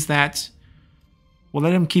definitely use that. We'll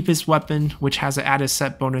let him keep his weapon, which has an added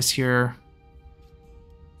set bonus here.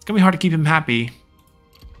 It's gonna be hard to keep him happy.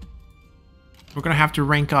 We're gonna have to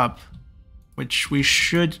rank up, which we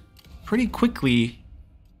should pretty quickly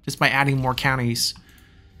just by adding more counties.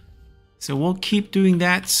 So we'll keep doing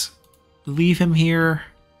that, leave him here,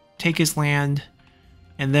 take his land,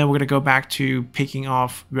 and then we're going to go back to picking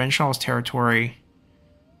off Yuan Shao's territory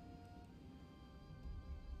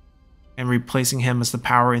and replacing him as the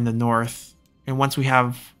power in the north. And once we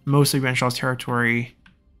have most of Yuan Shao's territory,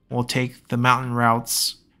 we'll take the mountain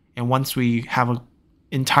routes. And once we have an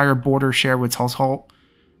entire border shared with Cao Cao,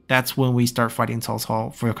 that's when we start fighting Cao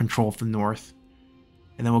Cao for the control of the north.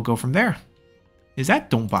 And then we'll go from there. Is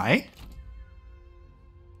that Dongbai?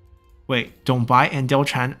 Wait, Dongbai and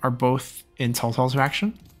Diaochan are both in Cao Cao's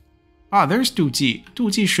faction? Ah, there's Du Ji.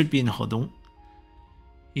 Du Ji should be in Hedong.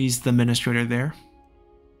 He's the administrator there.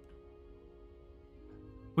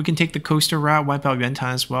 We can take the coastal route, wipe out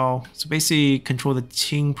Yuantan as well. So basically control the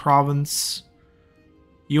Qing province.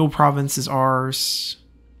 You province is ours.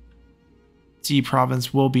 Ji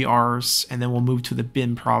province will be ours. And then we'll move to the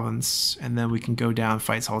Bin province. And then we can go down and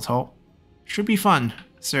fight Cao Cao. Should be fun.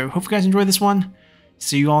 So hope you guys enjoyed this one.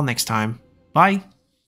 See you all next time. Bye!